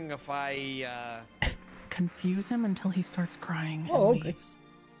just wondering if I Confuse him until he starts crying. And Oh, okay. leaves.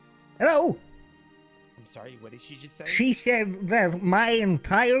 Hello. I'm sorry, what did she just say? She said that my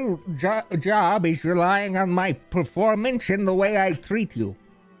entire job is relying on my performance and the way I treat you.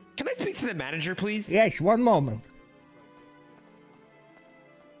 Can I speak to the manager, please? Yes, one moment.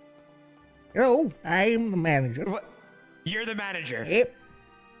 Hello, I'm the manager. What? You're the manager? Yep.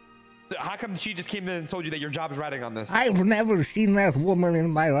 How come she just came in and told you that your job is riding on this? I've never seen that woman in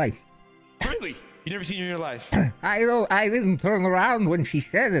my life. Really? You never seen her in your life? I didn't turn around when she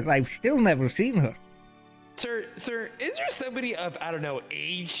said it. I've still never seen her. Sir, is there somebody of, I don't know,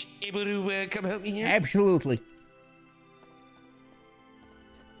 age able to come help me here? Absolutely.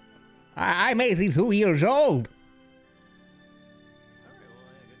 I'm 82 years old.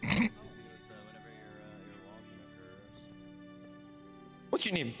 What's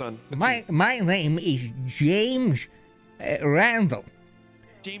your name, son? My name is James Randal.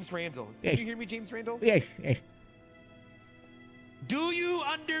 James Randall. Yes. Did you hear me, James Randall? Yes, yes. Do you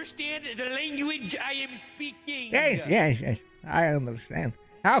understand the language I am speaking? Yes. I understand.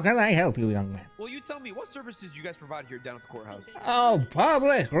 How can I help you, young man? Well, you tell me, what services do you guys provide here down at the courthouse? Oh,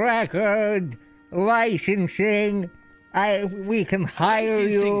 public record, licensing. We can hire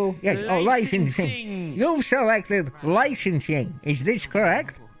you. Yes, licensing. You've selected licensing. Is this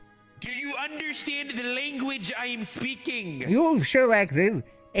correct? Do you understand the language I am speaking? You've selected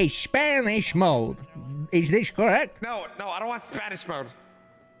a Spanish mode. Is this correct? No, I don't want Spanish mode.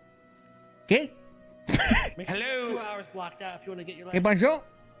 Okay. Hello. 2 hours blocked out if you want to get your ¿Qué license. pasó?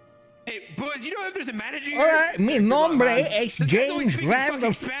 Hey, Buzz, you know if there's a manager here? Hola, mi nombre es This guy's only James speaking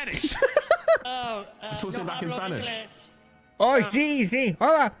Randall. fucking Spanish. Oh, Talking back in Spanish. Oh, sí.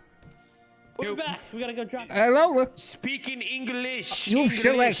 Hola. We're back. We gotta go drop. Hello. Speaking English.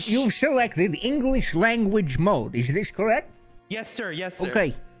 You've selected English language mode. Is this correct? Yes, sir. Yes, sir.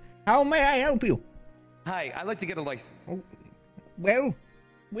 Okay. How may I help you? Hi, I'd like to get a license. Well,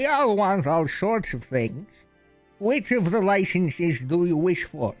 we all want all sorts of things. Which of the licenses do you wish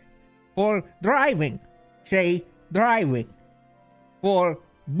for? For driving, say driving. For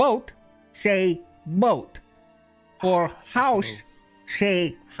boat, say boat. For house,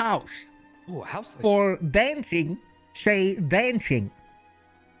 say house. Ooh, house license. For dancing, say dancing.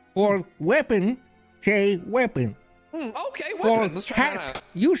 For weapon, say weapon. Okay, For weapon. Let's try hat, that out.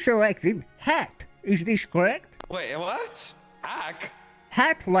 you selected hat. Is this correct? Wait, what? Hack?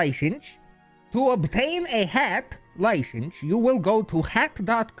 Hat license. To obtain a hat license, you will go to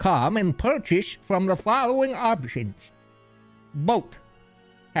hat.com and purchase from the following options. Boat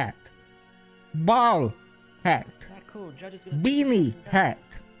hat. Ball hat. Not cool. Judge is gonna Beanie hat.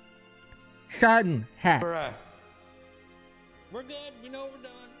 Sun hat. Bruh. We're good. We know we're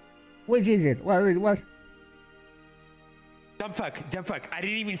done. Which is it? What? Dumb fuck. I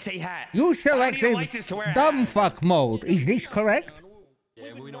didn't even say hat. You I need a selected license to wear a dumb hat. fuck mode. Is this correct?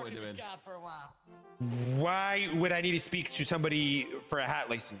 Yeah, we know what we're doing. Job for a while. Why would I need to speak to somebody for a hat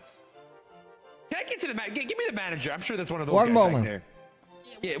license? Can I get to the give me the manager. I'm sure that's one of those One guys moment. back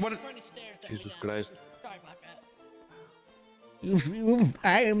there. Yeah, what? Jesus Christ. Sorry about that.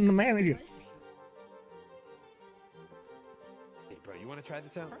 I am the manager. Hey, bro, you want to try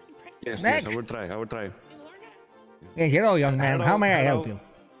this out? Yes, Next. I will try. Yes, hello, young man. Hello, How may I help hello.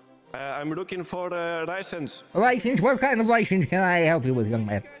 you? I'm looking for a license. A license? What kind of license can I help you with, young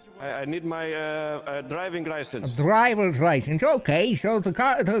man? I need my driving A license. driver's license. Okay, so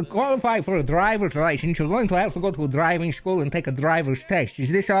to qualify for a driver's license, you're going to have to go to a driving school and take a driver's test.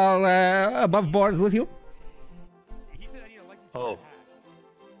 Is this all above board with you? Oh.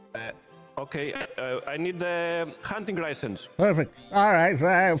 Okay, I need the hunting license. Perfect. All right,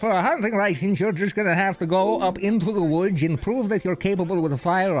 for a hunting license, you're just going to have to go up into the woods and prove that you're capable with a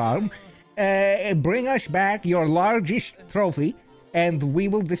firearm. Bring us back your largest trophy, and we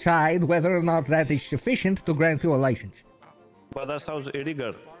will decide whether or not that is sufficient to grant you a license. But that sounds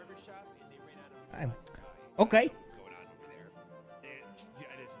illegal. Okay.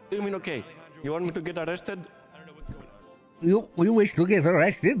 You mean okay? You want me to get arrested? You wish to get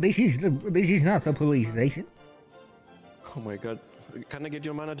arrested? This is not the police station. Oh my god. Can I get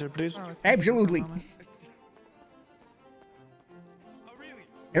your manager, please? Absolutely.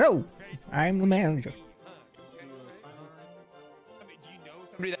 Hello, I'm the manager.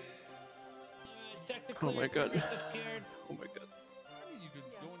 Oh my god. Oh my god.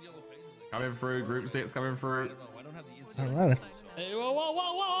 Coming through. Group 6 coming through. Another Hey,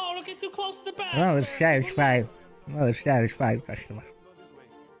 whoa! Don't get too close to the back. Another satisfied customer.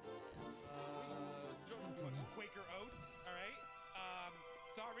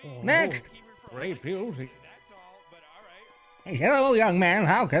 Next. Great music. Hey, hello, young man.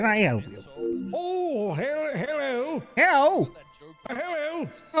 How can I help you? Oh, hello. Hello. Hello.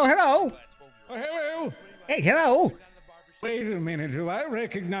 Oh, hello. Hello. Hey, hello. Wait a minute. Do I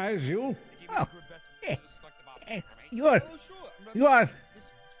recognize you? Oh, you are.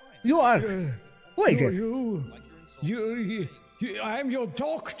 Who is it? I'm your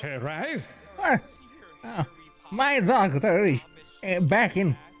doctor, right? My doctor is back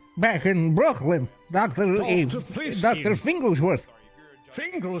in Brooklyn. Dr. Finglesworth.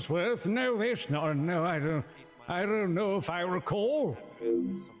 Finglesworth? No, that's not. No, I don't know if I recall.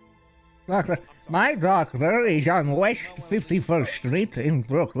 My doctor is on West 51st Street in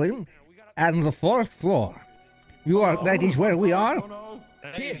Brooklyn, and the 4th floor. That is where we are?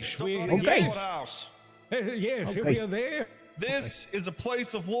 Yes, okay. Yes, Okay. we are there. This is a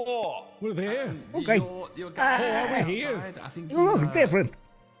place of law. We're there. Okay. We're here. You look different.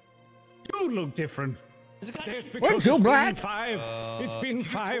 You look different. That's Weren't because you it's black? It's been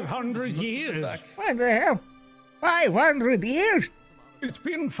 500 years. What the hell? 500 years? It's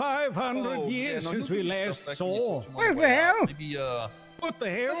been 500 years since we last saw. What the hell? Maybe, What the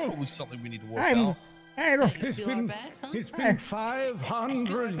hell? that's probably something we need to work I'm. out. I don't. It's been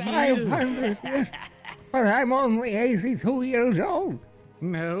 500 years. 500 years. But I'm only 82 years old.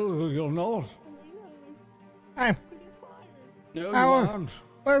 No, you're not. I'm. No, you I want- aren't.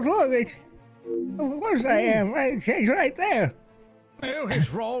 Well, look, it's... Of course I am. Right, it says right there. No,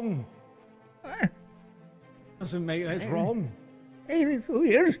 it's wrong. Doesn't make that's wrong. 82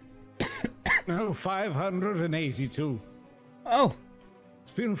 years? No, 582. Oh.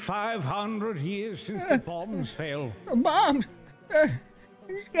 It's been 500 years since the bombs fell. The bombs?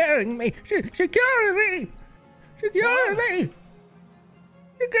 You're scaring me. Security! Security!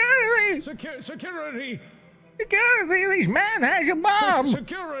 Security! Security! Security! This man has a bomb!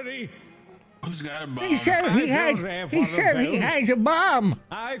 Security! Who's got a bomb? He said he has a bomb!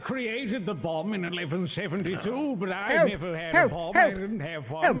 I created the bomb in 1172, but I Help, never had help, a bomb. help, I didn't have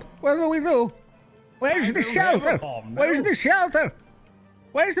one. Help! What do we do? Where's the shelter? Where's the shelter?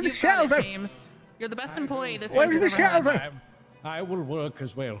 Where's the shelter? James. You're the best employee this Where's place the has ever had. shelter? I will work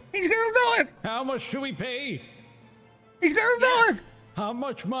as well. He's gonna do it! How much do we pay? He's gonna do it! How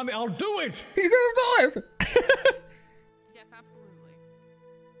much money? I'll do it! He's gonna do it! Yes, absolutely.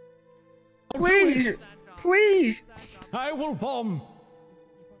 Please! Please! I will bomb!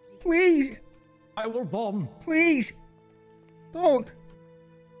 Please! I will bomb! Please! Don't!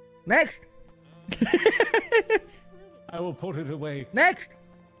 Next! I will put it away. Next!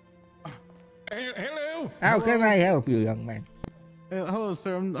 Hello? How can I help you, young man? Hello,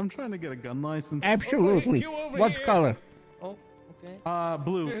 sir. I'm trying to get a gun license. Absolutely. What color? Oh, okay.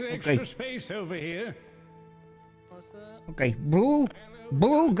 Blue. There's extra space over here. Okay, blue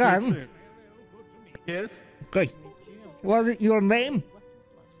gun. Yes. Okay. What is your name?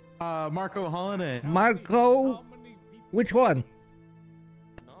 Marco Holiday. Marco. Which one?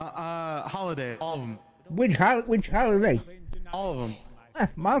 Holiday. All of them. Which holiday? All of them.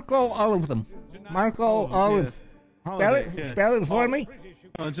 Marco, all of them. Marco, all of. Spell it for me.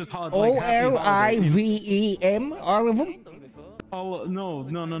 Oh, it's just holiday. OLIVEM, all of them. Oh no.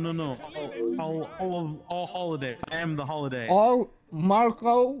 All holiday. I am the holiday. All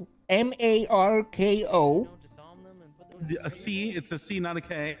Marco, MARKO. A C. It's a C, not a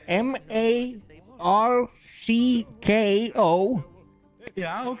K. MARCKO.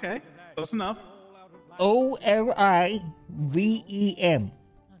 Yeah. Okay. Close enough. OLIVEM.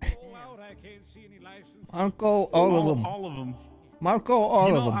 Marco, all of them. All of them. Marco,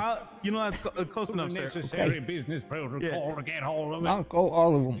 all of them. You know that's close enough, sir. Necessary business protocol to get hold of it. Marco,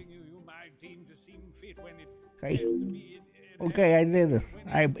 all of them. Okay. Okay, I did it.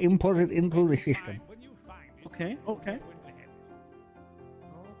 I input it into the system. Okay.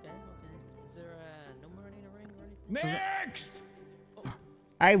 Next!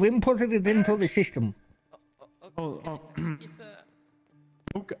 I've inputted it into the system.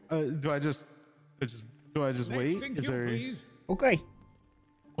 Okay. Do I just wait? Is there? Okay.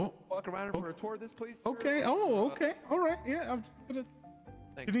 Walk around for a tour of this place. Sir? Okay. Okay. All right. Yeah. I'm just gonna.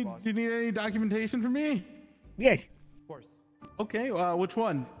 Thanks, do you need any documentation from me? Yes. Of course. Okay. Which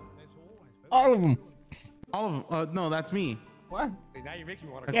one? All of them. All of them. No, that's me. What? Hey, now you're making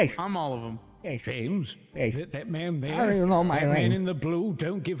me want to. Yes. I'm all of them. Yes. James, yes. That man there. How do you know my that name? man in the blue,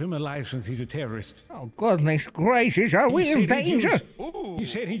 don't give him a license. He's a terrorist. Oh, goodness gracious. Are we in danger? He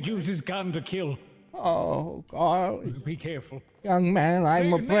said he'd use his gun to kill. Oh, God. Be careful. Young man,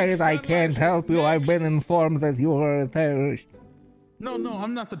 I'm afraid I can't help you. I've been informed that you are a terrorist. No,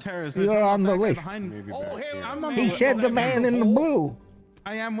 I'm not the terrorist. You're on the list. He said the man in the blue.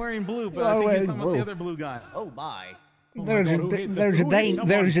 I am wearing blue, but You I are think he's wearing talking about blue. the other blue guy. Oh my. There's a danger.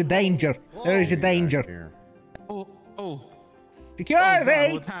 There is a danger. Oh. Security!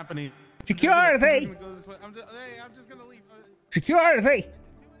 God, what's happening? Security! I'm just gonna leave. Security!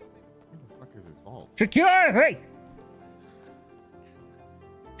 What the fuck is his fault? Security!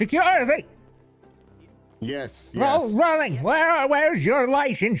 Security! Yes. No running. Where's your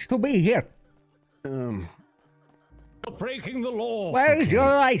license to be here? Breaking the law. Where's your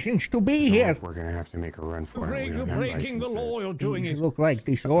license to be here? We're gonna have to make a run for it. You're breaking the law. You're doing These it. look like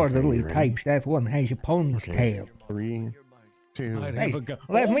disorderly types. That one has a ponytail. 3, 2. Hey,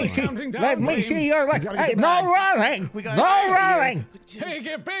 let me see. Let me see your license. Hey, no running. No running. Hey,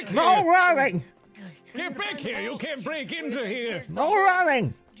 get back here. No running. Get back here. You can't break into here. No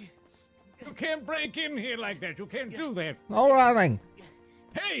running. You can't break in here like that. You can't do that. No running.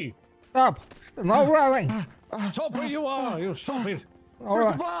 Hey. Stop. No running. Stop where you are. You stop it. All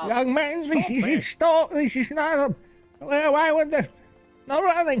right. Young man, this is not a... Why would there... No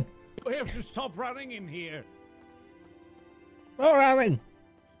running. You have to stop running in here. No running.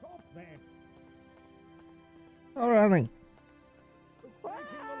 Stop, man. No running.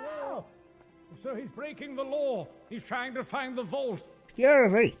 So he's breaking the law. He's trying to find the vault.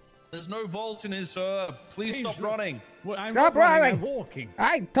 Security. There's no vault in his, sir. Please stop running. I'm Stop not running, running! I'm walking.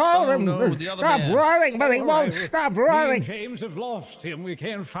 I told him no, to the other stop man. running, but he All won't right, stop Me running. and James have lost him. We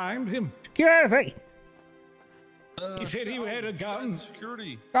can't find him. Security! He said he had a gun.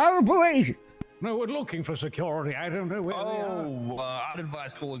 Security. Call the police! No, we're looking for security. I don't know where they are. Oh, I'd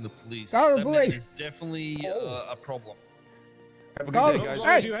advise calling the police. Call the That man police. is definitely a problem. Have a Call- good day, guys.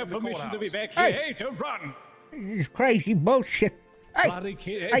 Hey. You have permission to be back Hey. here. Hey, don't run. This is crazy bullshit. Hey, Bloody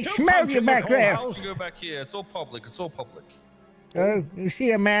kid. I Don't smell punch you in the back there. courthouse. Go back here. It's all public. It's all public. You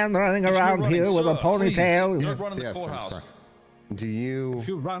see a man running There's no around running, here with a sir, ponytail? please. Yes, Don't run in the yes, I'm courthouse. sorry. Do you... If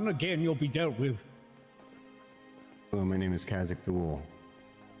you run again, you'll be dealt with. Hello, my name is Kazik the Wool.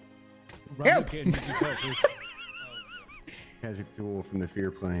 Run Help. again, you'll be dealt with. Kazik the Wool from the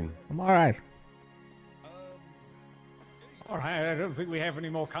Fear Plane. I'm alright. All right, I don't think we have any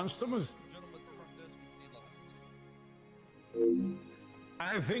more customers.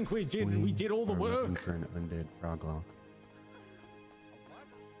 I think we did all the We're looking work. for an undead frog lock.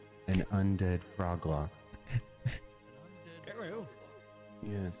 An undead frog lock. Well,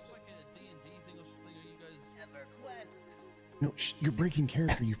 Yes. No, you're breaking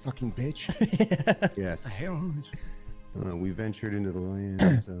character, you fucking bitch. Yes. hell, We ventured into the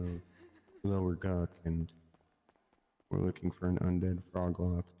lands of Lower Guck, and we're looking for an undead frog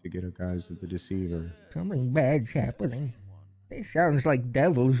lock to get a guise of the Deceiver. Something bad's happening. This sounds like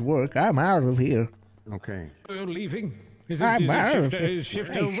devil's work. I'm out of here. Okay. we're leaving. Is I'm out of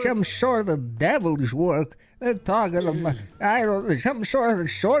shift here. Hey, over? some sort of devil's work. They're talking about some sort of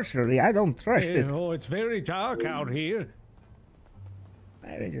sorcery. I don't trust it. Oh, it's very dark out here.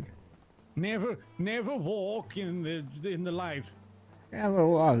 Where is it? Never walk in the light. Never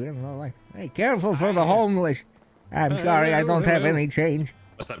walk in the light. Hey, careful for the homeless. I'm sorry, I don't have any change.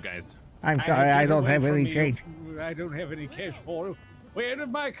 What's up, guys? I'm sorry, I don't have any change. I don't have any cash for you. Where did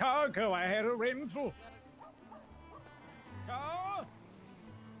my car go? I had a rental. Car?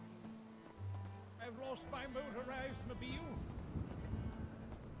 I've lost my motorized mobile.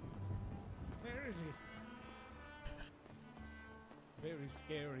 Where is it? Very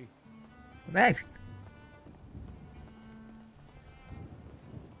scary. Next.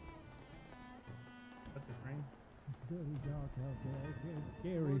 Very dark out there. It's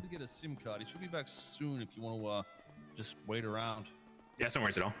very We're scary. to get a SIM card. He should be back soon if you want to just wait around. Yeah, no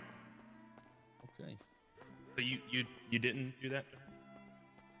worries at all. Okay. So you didn't do that?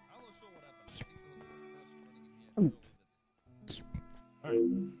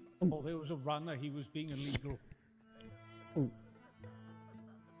 Oh, there was a runner. He was being illegal.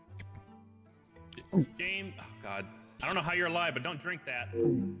 James, oh God, I don't know how you're alive, but don't drink that.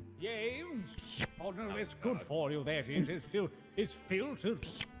 James? Oh no, it's good for you. That is. It's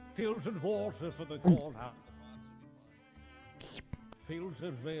filtered water for the courthouse.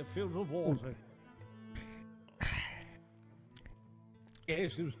 Filtered water.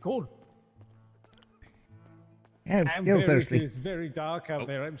 Yes, it was good. Yeah, I'm still thirsty. It's very dark out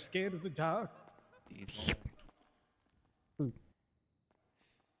there. I'm scared of the dark.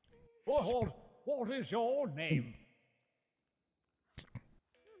 What is your name?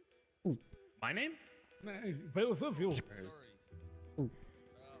 My name? Both of you.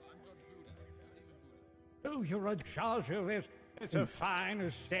 Oh, you're a judge. It's a fine,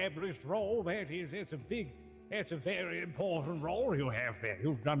 established role. It's a very important role you have there.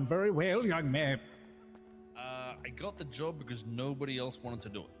 You've done very well, young man. I got the job because nobody else wanted to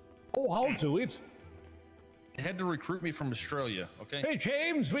do it. Oh, I'll do it. They had to recruit me from Australia. Okay. Hey,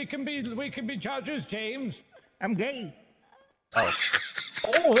 James, we can be judges, James. I'm gay. Oh.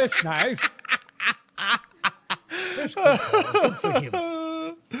 Oh, that's nice. That's good for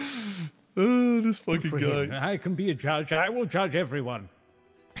him. This Good for him. I can be a judge. I will judge everyone.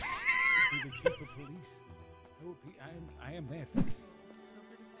 Be the chief of police. I am that.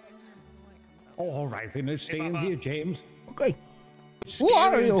 All right, then let's stay in here, James. Okay. It's Who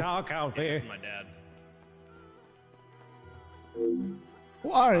are scary and you? dark out there. This is my dad.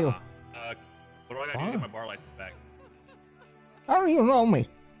 Who are you? What do I gotta do to get my bar license back? How do you know me?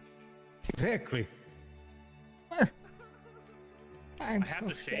 Exactly. I I have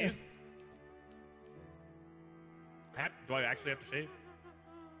to shave? Do I actually have to shave?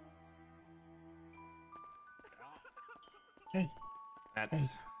 Hey.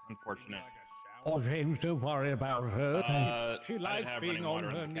 That's unfortunate. Oh, James, don't worry about her. She I didn't likes have being running on water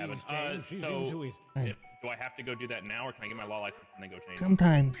in her the knees, cabin. James. She's So, into it. do I have to go do that now, or can I get my law license and then go change?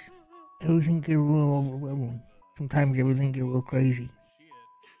 Sometimes everything gets a little overwhelming. Sometimes everything gets a little crazy.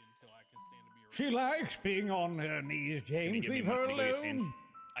 She likes being on her knees, James. Leave her alone.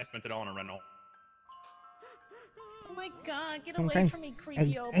 I spent it all on a rental. Oh my God, get away Sometimes, from me, creepy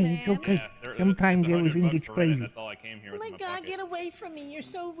hey, old hey, man. it's okay. Yeah, they're Sometimes $100 everything gets for rent. crazy. That's all I came here Oh with my in my god, pocket. get away from me. You're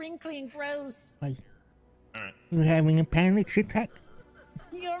so wrinkly and gross. Like, All right. you're having a panic attack?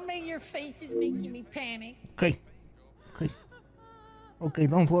 Your face is making me panic. Okay. Okay,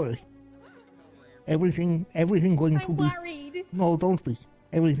 don't worry. Everything going to I'm be... worried. No, don't be.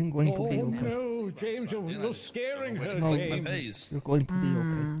 Everything going to be Oh, okay. no, James, you're scaring her, No, James. you're going to be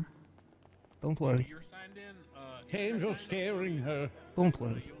okay. Don't worry. James, you're scaring her. Don't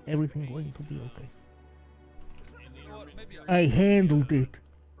worry. Everything going to be okay. I handled it.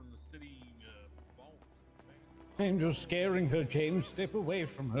 James, you're scaring her, James. Step away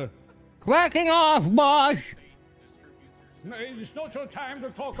from her. Clacking off, boss! No, it's not your time to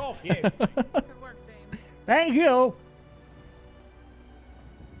clock off yet. Thank you!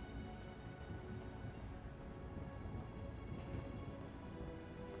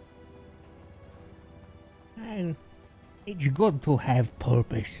 And it's good to have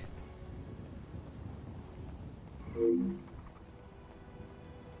purpose.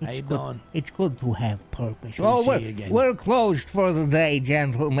 How you doing? It's good to have purpose. Good Oh, to see you again. we're closed for the day,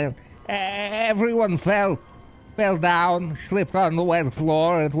 gentlemen. Everyone fell down, slipped on the wet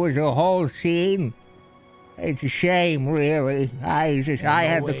floor. It was a whole scene. It's a shame, really. I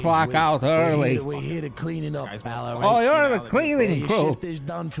had to clock out early. We're here to clean it up, pal. All right? Oh, you're the cleaning Your crew. shift is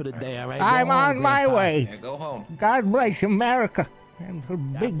done for the day, all right? Go I'm home, on my Grandpa. way. Yeah, go home. God bless America and her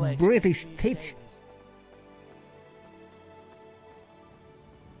big British tits.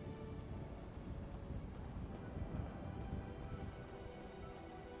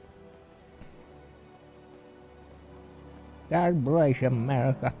 God bless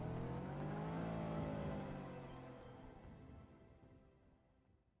America.